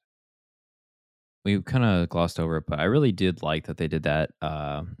dad. We kind of glossed over it, but I really did like that they did that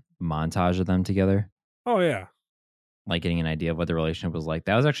montage of them together. Oh, yeah. Like getting an idea of what the relationship was like.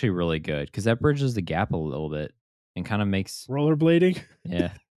 That was actually really good because that bridges the gap a little bit and kind of makes rollerblading.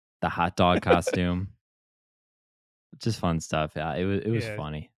 Yeah, the hot dog costume, just fun stuff. Yeah, it was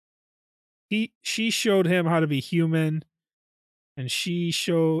funny. She showed him how to be human, and she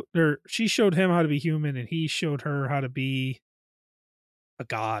showed him how to be human, and he showed her how to be a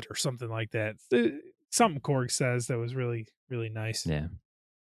god or something like that. Something Korg says that was really, really nice. Yeah,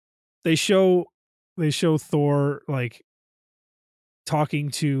 they show Thor like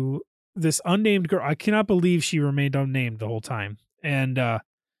talking to this unnamed girl. I cannot believe she remained unnamed the whole time, and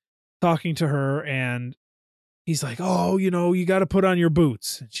talking to her, and he's like, "Oh, you got to put on your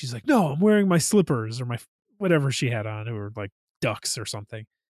boots." And she's like, "No, I'm wearing my slippers or my whatever she had on, or like ducks or something."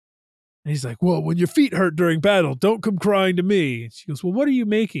 And he's like, "Well, when your feet hurt during battle, don't come crying to me." And she goes, "Well, what are you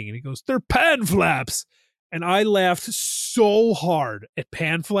making?" And he goes, "They're pan flaps." And I laughed so hard at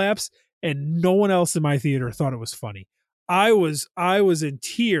pan flaps, and no one else in my theater thought it was funny. I was in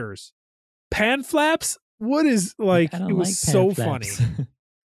tears. Pan flaps? What is like? It was so funny.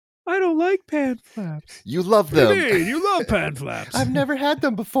 I don't like pan flaps. You love them. You love pan flaps. I've never had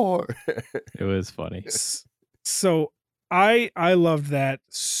them before. It was funny. So I loved that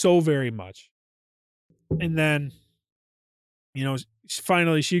so very much. And then,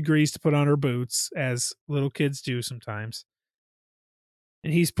 finally she agrees to put on her boots, as little kids do sometimes.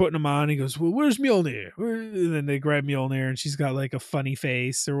 And he's putting them on. He goes, "Well, where's Mjolnir?" And then they grab Mjolnir, and she's got like a funny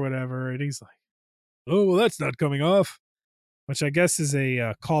face or whatever. And he's like, "Oh, well, that's not coming off." Which I guess is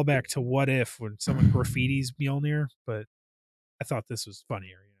a callback to What If, when someone graffitis Mjolnir. But I thought this was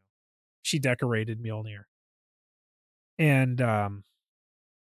funnier. She decorated Mjolnir. And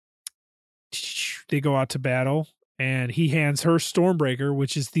they go out to battle, and he hands her Stormbreaker,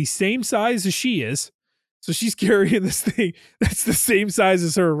 which is the same size as she is. So she's carrying this thing that's the same size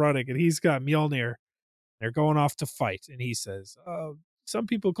as her running, and he's got Mjolnir. They're going off to fight, and he says, "Some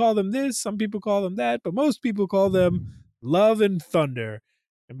people call them this, some people call them that, but most people call them Love and Thunder."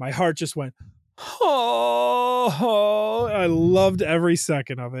 And my heart just went, oh, I loved every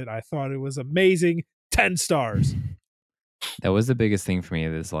second of it. I thought it was amazing. 10 stars. That was the biggest thing for me,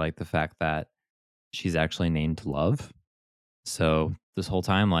 is like the fact that she's actually named Love. So this whole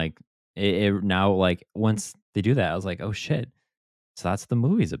time, like it now, like once they do that, I was like, oh shit. So that's what the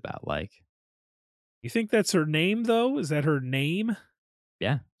movie's about. Like, you think that's her name though? Is that her name?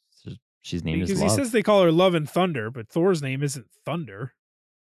 Yeah. She's named because as Love. He says they call her Love and Thunder, but Thor's name isn't Thunder.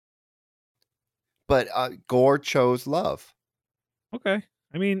 But Gore chose Love. Okay.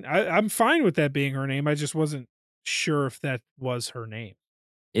 I mean, I'm fine with that being her name. I just wasn't sure if that was her name.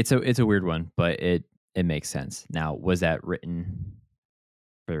 It's a weird one, but it makes sense. Now, was that written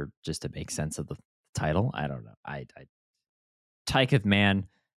for just to make sense of the title? I don't know. Tycheth, man,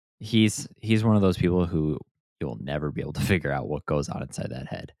 he's one of those people who you'll never be able to figure out what goes on inside that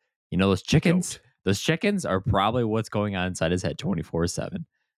head. Those chickens. Those chickens are probably what's going on inside his head 24/7.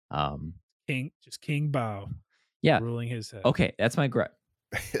 King Bao. Yeah, ruling his head. Okay, that's my gripe.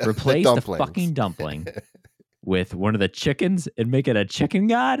 Replace the fucking dumpling with one of the chickens and make it a chicken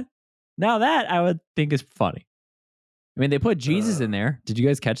god. Now that I would think is funny. I mean, they put Jesus in there. Did you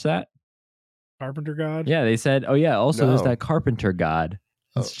guys catch that? Carpenter god? Yeah, they said, oh yeah, also there's that carpenter god.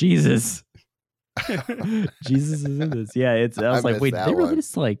 It's Jesus. Jesus is in this. Yeah, I was like, wait, did they really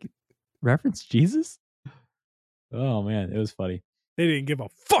just like reference Jesus? Oh man, it was funny. They didn't give a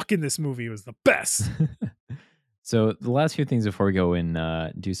fuck in this movie. It was the best. So the last few things before we go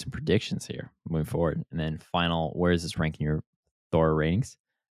and do some predictions here moving forward, and then final, where is this ranking your Thor ratings?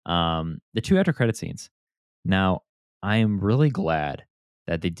 The 2 after credit scenes. Now, I am really glad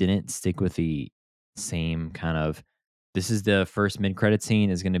that they didn't stick with the same kind of. This is the first mid credit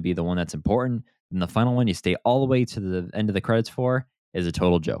scene is going to be the one that's important, and the final one you stay all the way to the end of the credits for is a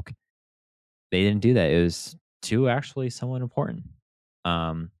total joke. They didn't do that. It was 2 actually somewhat important.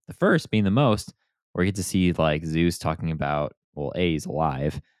 The first being the most, where you get to see like Zeus talking about, well, A, he's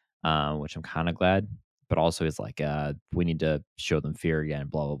alive, which I'm kind of glad, but also it's like we need to show them fear again,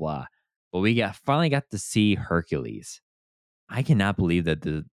 blah blah blah. But we finally got to see Hercules. I cannot believe that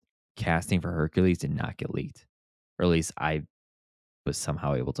the casting for Hercules did not get leaked, or at least I was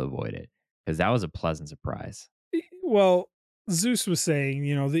somehow able to avoid it because that was a pleasant surprise. Well, Zeus was saying,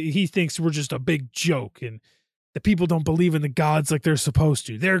 that he thinks we're just a big joke and the people don't believe in the gods like they're supposed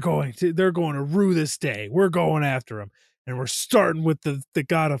to. They're going to rue this day. We're going after him. And we're starting with the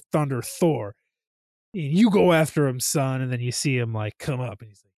god of thunder, Thor. And you go after him, son. And then you see him like come up and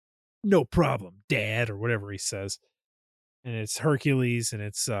he's like, no problem, dad, or whatever he says. And it's Hercules and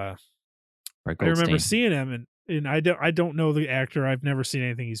it's Brett I Goldstein. remember seeing him and I don't know the actor. I've never seen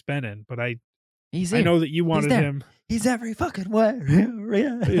anything he's been in, but I know that you wanted him. He's every fucking way.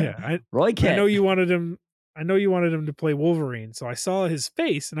 Yeah, Roy Kent. I know you wanted him to play Wolverine. So I saw his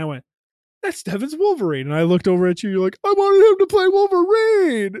face and I went, that's Devin's Wolverine. And I looked over at you. You're like, I wanted him to play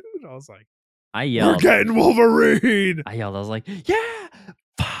Wolverine. And I was like, I yelled. We're getting Wolverine. I was like, yeah,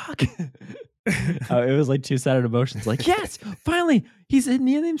 fuck. It was like 2-sided emotions. Like, yes, finally, he's in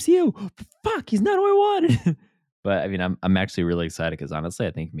the MCU. Fuck, he's not who I wanted. But I mean, I'm actually really excited because honestly,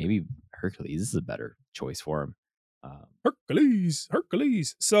 I think maybe Hercules is a better choice for him.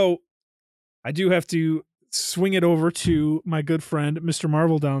 Hercules. So I do have to swing it over to my good friend, Mr.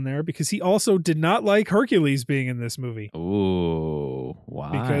 Marvel down there, because he also did not like Hercules being in this movie. Ooh,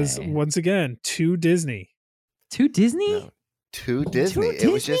 why? Because once again, too Disney. Too Disney? No, too Disney.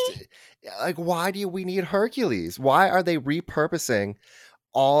 It was just like, why do we need Hercules? Why are they repurposing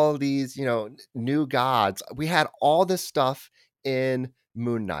all these, new gods? We had all this stuff in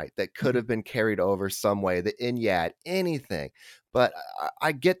Moon Knight that could have been carried over some way, the Inyad, anything. But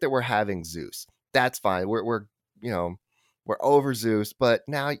I get that we're having Zeus. That's fine. We're over Zeus, but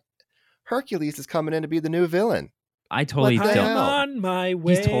now Hercules is coming in to be the new villain. I totally I don't am know. on my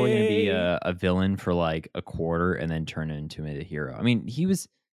way. He's totally gonna be a villain for like a quarter and then turn into a hero. I mean, he was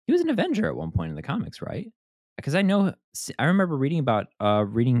an Avenger at one point in the comics, right? Because I remember reading about I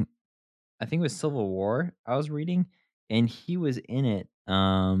think it was Civil War I was reading, and he was in it.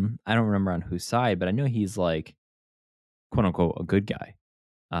 I don't remember on whose side, but I know he's like, quote unquote, a good guy.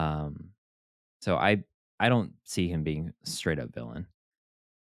 So I don't see him being a straight up villain.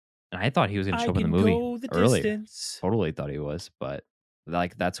 And I thought he was going to show up in the movie earlier. Distance. Totally thought he was, but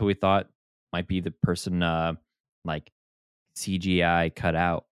like that's who we thought might be the person like CGI cut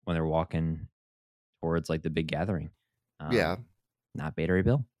out when they're walking towards like the big gathering. Yeah. Not Beta Ray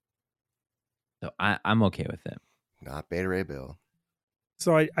Bill. So I'm okay with it. Not Beta Ray Bill.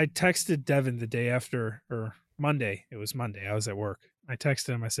 So I texted Devin the day after, or Monday. It was Monday. I was at work. I texted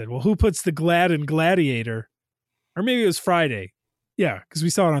him. I said, well, who puts the Glad in Gladiator? Or maybe it was Friday. Yeah, because we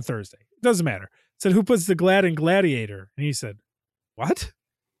saw it on Thursday. It doesn't matter. I said, who puts the Glad in Gladiator? And he said, what?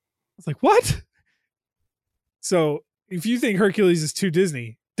 I was like, what? So if you think Hercules is too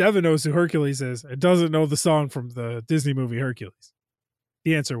Disney, Devin knows who Hercules is and doesn't know the song from the Disney movie Hercules.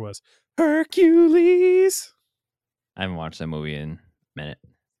 The answer was Hercules. I haven't watched that movie in a minute,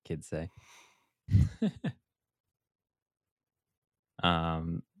 kids say.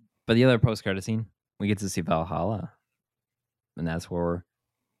 But the other post-credit scene, we get to see Valhalla. And that's where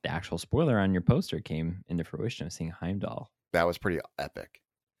the actual spoiler on your poster came into fruition of seeing Heimdall. That was pretty epic.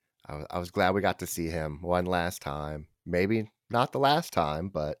 I was glad we got to see him one last time. Maybe not the last time,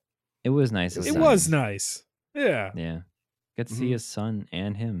 but it was nice. It was nice. Yeah. Yeah. Get to see his son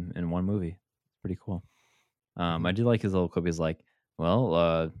and him in one movie. Pretty cool. I do like his little quip. He's like,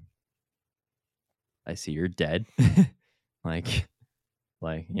 well, I see you're dead. like,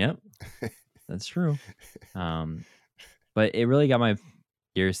 yep, that's true. But it really got my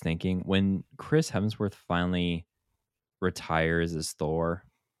gears thinking when Chris Hemsworth finally retires as Thor,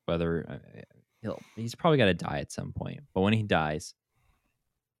 whether he's probably got to die at some point, but when he dies,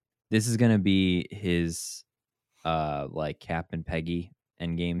 this is going to be his like Cap and Peggy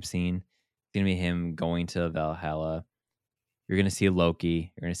endgame scene. It's going to be him going to Valhalla. You're going to see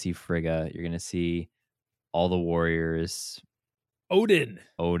Loki. You're going to see Frigga. You're going to see all the warriors. Odin.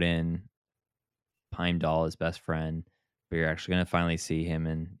 Heimdall, his best friend. But you're actually going to finally see him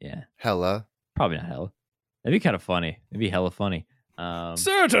in, Hela. Probably not Hela. That'd be kind of funny. It'd be hella funny.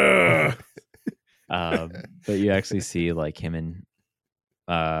 Santa. But you actually see like him and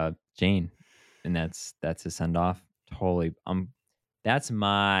Jane, and that's his send off. Totally. That's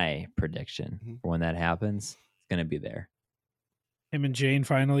my prediction for when that happens. It's gonna be there. Him and Jane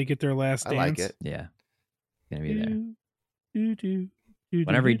finally get their last I dance. like it. Yeah, it's gonna be there. Do,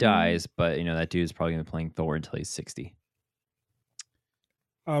 Whenever he do. dies, but that dude's probably gonna be playing Thor until he's 60.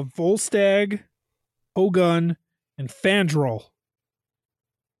 Volstagg, Hogun, and Fandral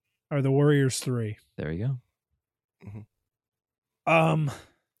are the Warriors 3. There you go.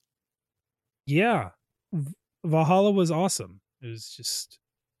 Yeah. Valhalla was awesome. It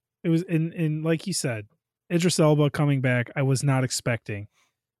was in like you said, Idris Elba coming back, I was not expecting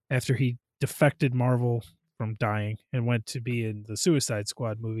after he defected Marvel from dying and went to be in the Suicide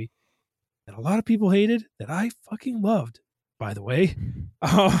Squad movie that a lot of people hated, that I fucking loved, by the way.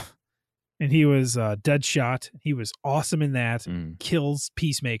 And he was Deadshot. He was awesome in that. Mm. Kills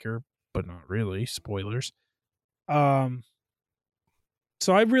Peacemaker, but not really. Spoilers.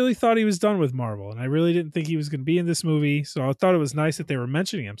 So I really thought he was done with Marvel, and I really didn't think he was going to be in this movie. So I thought it was nice that they were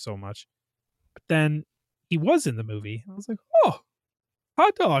mentioning him so much. But then he was in the movie. I was like, oh,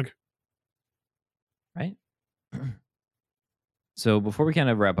 hot dog. Right. So before we kind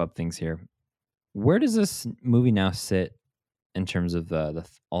of wrap up things here, where does this movie now sit in terms of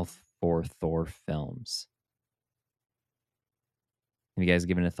all 4 Thor films? Have you guys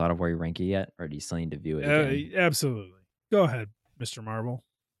given a thought of where you rank it yet, or do you still need to view it again? Absolutely. Go ahead, Mr. Marvel.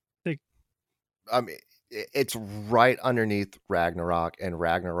 I mean, it's right underneath Ragnarok, and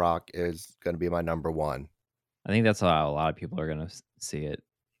Ragnarok is going to be my number 1. I think that's how a lot of people are going to see it.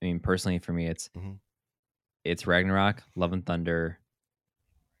 I mean, personally, for me, it's Ragnarok, Love and Thunder,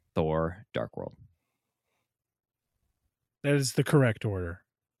 Thor, Dark World. That is the correct order.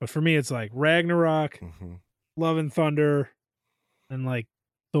 But for me, it's like Ragnarok, Love and Thunder, and like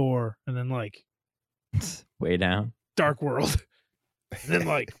Thor, and then like way down Dark World, and then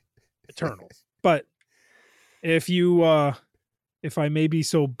like Eternals. But if I may be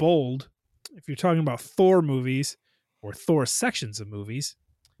so bold, if you're talking about Thor movies or Thor sections of movies,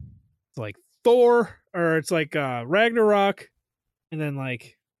 it's like Thor, or it's like Ragnarok, and then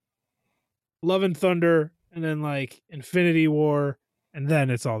like Love and Thunder, and then like Infinity War, and then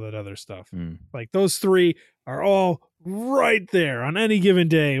it's all that other stuff. Like those 3 are all right there on any given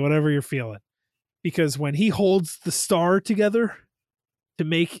day, whatever you're feeling. Because when he holds the star together to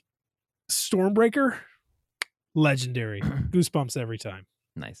make Stormbreaker, legendary. Goosebumps every time.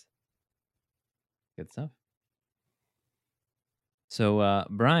 Nice. Good stuff. So,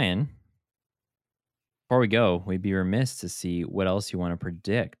 Brian, before we go, we'd be remiss to see what else you want to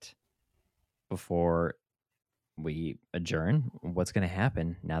predict before we adjourn. What's going to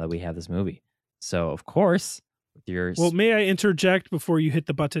happen now that we have this movie? So, of course, with your... Well, may I interject before you hit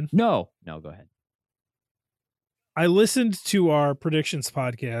the button? No, go ahead. I listened to our predictions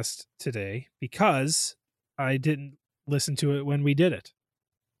podcast today because I didn't listen to it when we did it.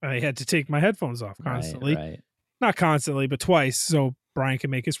 I had to take my headphones off constantly. Right. Not constantly, but twice, so Brian can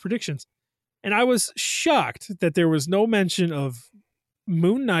make his predictions. And I was shocked that there was no mention of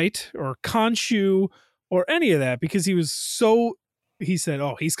Moon Knight or Khonshu or any of that, because he said,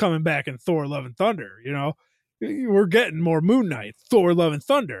 oh, he's coming back in Thor Love and Thunder, we're getting more Moon Knight, Thor Love and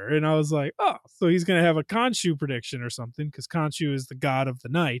Thunder. And I was like, oh, so he's going to have a Khonshu prediction or something, because Khonshu is the god of the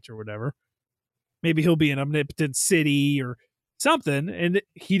night or whatever. Maybe he'll be an omnipotent city or something. And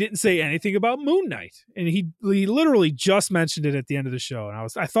he didn't say anything about Moon Knight. And he literally just mentioned it at the end of the show. And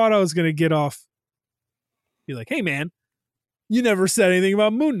I thought I was going to get off, be like, hey man, you never said anything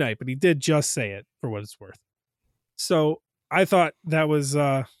about Moon Knight, but he did just say it, for what it's worth. So I thought that was,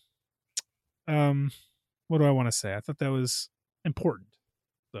 what do I want to say? I thought that was important.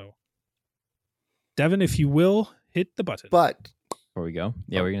 So Devin, if you will, hit the button. But before we go,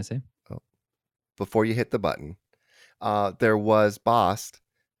 what were you going to say? Before you hit the button, there was Bast,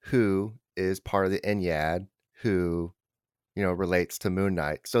 who is part of the Ennead, who, relates to Moon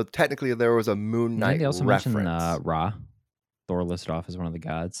Knight. So technically, there was a Moon Knight they also reference. mentioned Ra. Thor listed off as one of the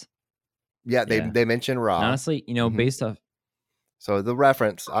gods. Yeah, they mentioned Ra. And honestly, based off. So the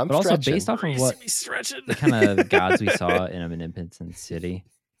reference, but stretching. Also based off of what the kind of gods we saw in Omnipotent City,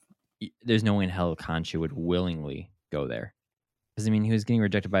 there's no way in hell Khonshu would willingly go there. Because, he was getting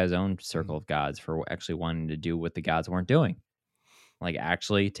rejected by his own circle of gods for actually wanting to do what the gods weren't doing. Like,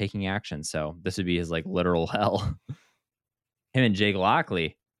 actually taking action. So, this would be his, literal hell. Him and Jake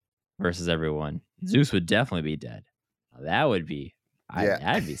Lockley versus everyone. Zeus would definitely be dead. That would be...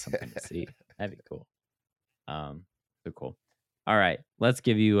 that'd be something to see. That'd be cool. So cool. All right. Let's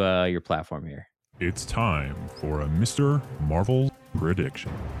give you your platform here. It's time for a Mr. Marvel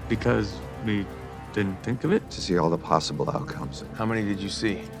prediction. Because we didn't think of it? To see all the possible outcomes. How many did you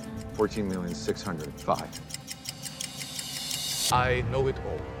see? 14,605. I know it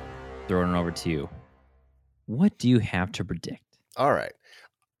all. Throwing it over to you. What do you have to predict? All right.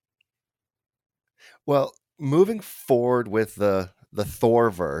 Well, moving forward with the Thor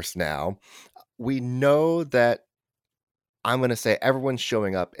verse now, we know that I'm going to say everyone's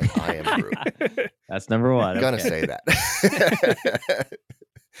showing up in I Am Groot. That's number one. I'm going to Okay. say that.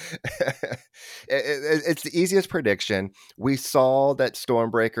 It's the easiest prediction. We saw that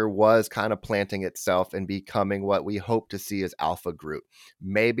Stormbreaker was kind of planting itself and becoming what we hope to see as Alpha Groot.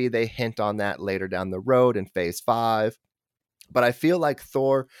 Maybe they hint on that later down the road in Phase 5. But I feel like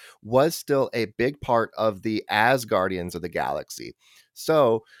Thor was still a big part of the Asgardians of the galaxy.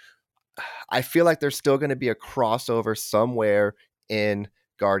 So I feel like there's still going to be a crossover somewhere in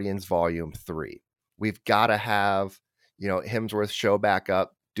Guardians Volume 3. We've got to have, Hemsworth show back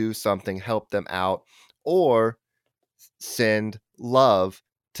up, do something, help them out, or send Love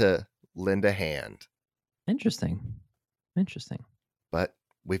to lend a hand. Interesting. But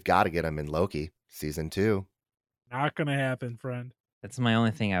we've got to get him in Loki Season 2. Not gonna happen, friend. That's my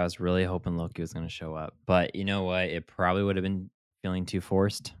only thing. I was really hoping Loki was going to show up. But you know what? It probably would have been feeling too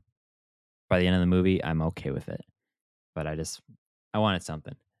forced. By the end of the movie, I'm okay with it. But I wanted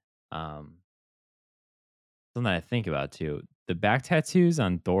something. Something that I think about too. The back tattoos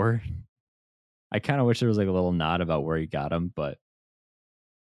on Thor, I kind of wish there was like a little nod about where he got them. But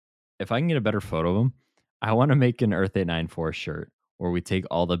if I can get a better photo of him, I want to make an Earth 894 shirt where we take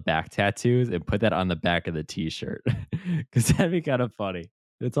all the back tattoos and put that on the back of the t-shirt. Because that'd be kind of funny.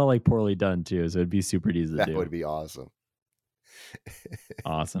 It's all like poorly done too, so it'd be super easy to do. That would be awesome.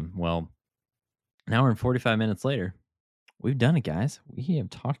 Awesome. Well, now we're in 45 minutes later. We've done it, guys. We have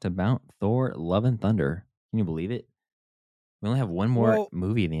talked about Thor: Love and Thunder. Can you believe it? We only have one more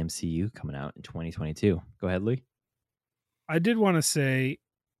movie in the MCU coming out in 2022. Go ahead, Lee. I did want to say,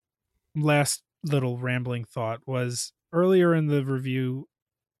 last little rambling thought was earlier in the review,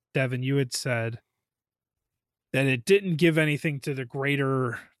 Devin, you had said that it didn't give anything to the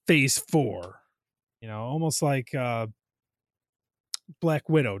greater Phase 4. Almost like Black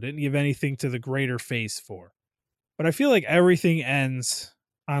Widow didn't give anything to the greater Phase 4. But I feel like everything ends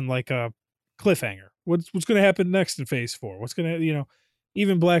on like a cliffhanger. What's going to happen next in Phase 4? What's going to,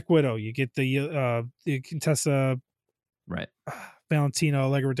 even Black Widow, you get the Contessa, right? Valentina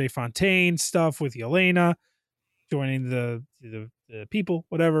Allegra de Fontaine stuff with Yelena joining the people,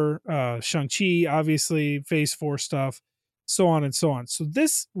 whatever. Shang-Chi, obviously, Phase 4 stuff, so on and so on. So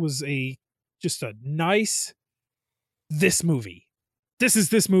this was just a nice, this movie. This is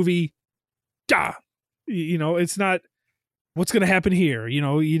this movie. It's not what's going to happen here.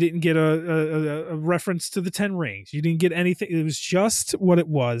 You didn't get a reference to the 10 Rings. You didn't get anything. It was just what it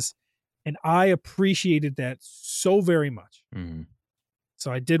was. And I appreciated that so very much. Mm-hmm.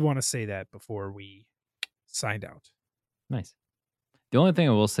 So I did want to say that before we signed out. Nice. The only thing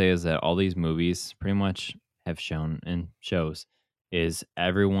I will say is that all these movies pretty much have shown and shows is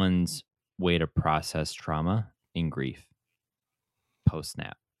everyone's way to process trauma and grief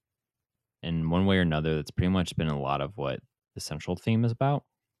post-snap. In one way or another, that's pretty much been a lot of what the central theme is about.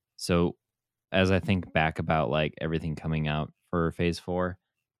 So as I think back about like everything coming out for Phase 4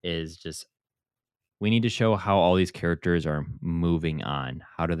 is just, we need to show how all these characters are moving on.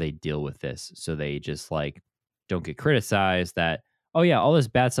 How do they deal with this? So they just like don't get criticized that, oh yeah, all this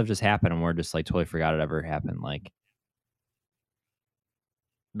bad stuff just happened and we're just like totally forgot it ever happened. Like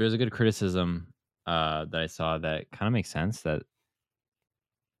there's a good criticism that I saw that kind of makes sense, that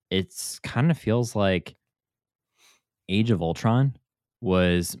it's kind of feels like Age of Ultron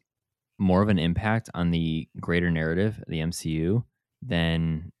was more of an impact on the greater narrative of the MCU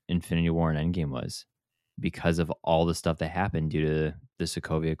than Infinity War and Endgame was, because of all the stuff that happened due to the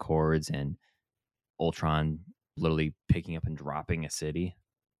Sokovia Accords and Ultron literally picking up and dropping a city.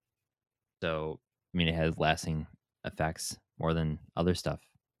 So, I mean, it has lasting effects more than other stuff,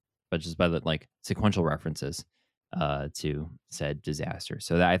 but just by the like sequential references to said disaster.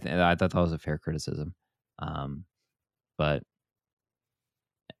 So that I thought that was a fair criticism. But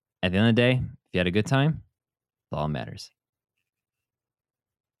at the end of the day, if you had a good time, that's all that matters.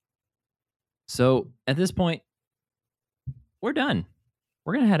 So at this point, we're done.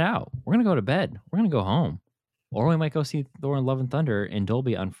 We're going to head out. We're going to go to bed. We're going to go home. Or we might go see Thor and Love and Thunder in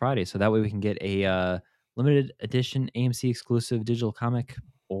Dolby on Friday. So that way we can get a limited edition AMC exclusive digital comic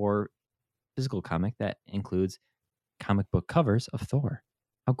or physical comic that includes comic book covers of Thor.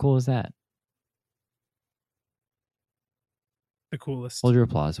 How cool is that? the coolest. Hold your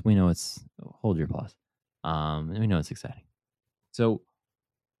applause. We know hold your applause. We know it's exciting. So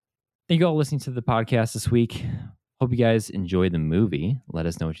thank you all listening to the podcast this week. Hope you guys enjoyed the movie. Let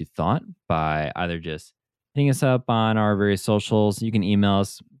us know what you thought by either just hitting us up on our various socials. You can email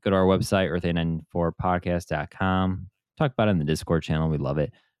us, go to our website, earth894podcast.com. Talk about it in the Discord channel. We love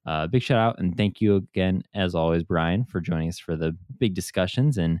it. Big shout out and thank you again, as always, Brian, for joining us for the big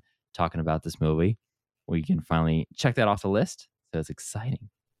discussions and talking about this movie. We can finally check that off the list. So it's exciting.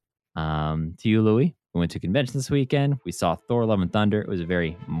 To you, Louie. We went to convention this weekend. We saw Thor: Love and Thunder. It was a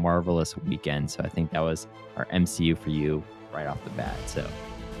very marvelous weekend. So I think that was our MCU for you right off the bat. So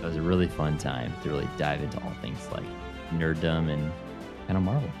it was a really fun time to really dive into all things like nerddom and kind of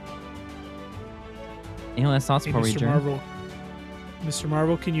Marvel. Any last thoughts before we adjourn? Mr.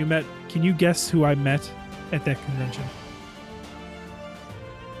 Marvel, can you guess who I met at that convention?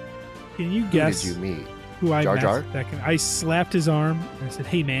 Can you guess Who did you meet? who I Jar met? Jar? I slapped his arm and I said,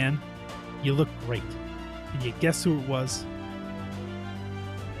 "Hey man, you look great." Can you guess who it was?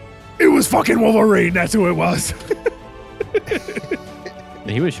 It was fucking Wolverine. That's who it was.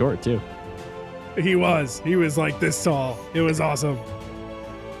 He was short too. He was like this tall. It was awesome.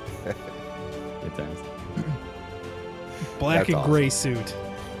 Good times. Black That's and gray suit.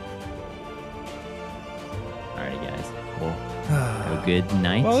 Alrighty, guys. Well, have a good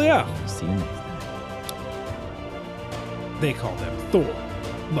night. Well, yeah. And we'll see you next time. They call them Thor: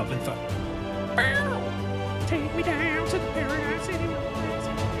 Love and Thunder. Take me down to the Paradise City.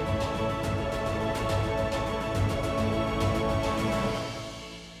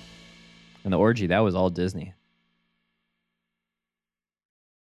 And the orgy, that was all Disney.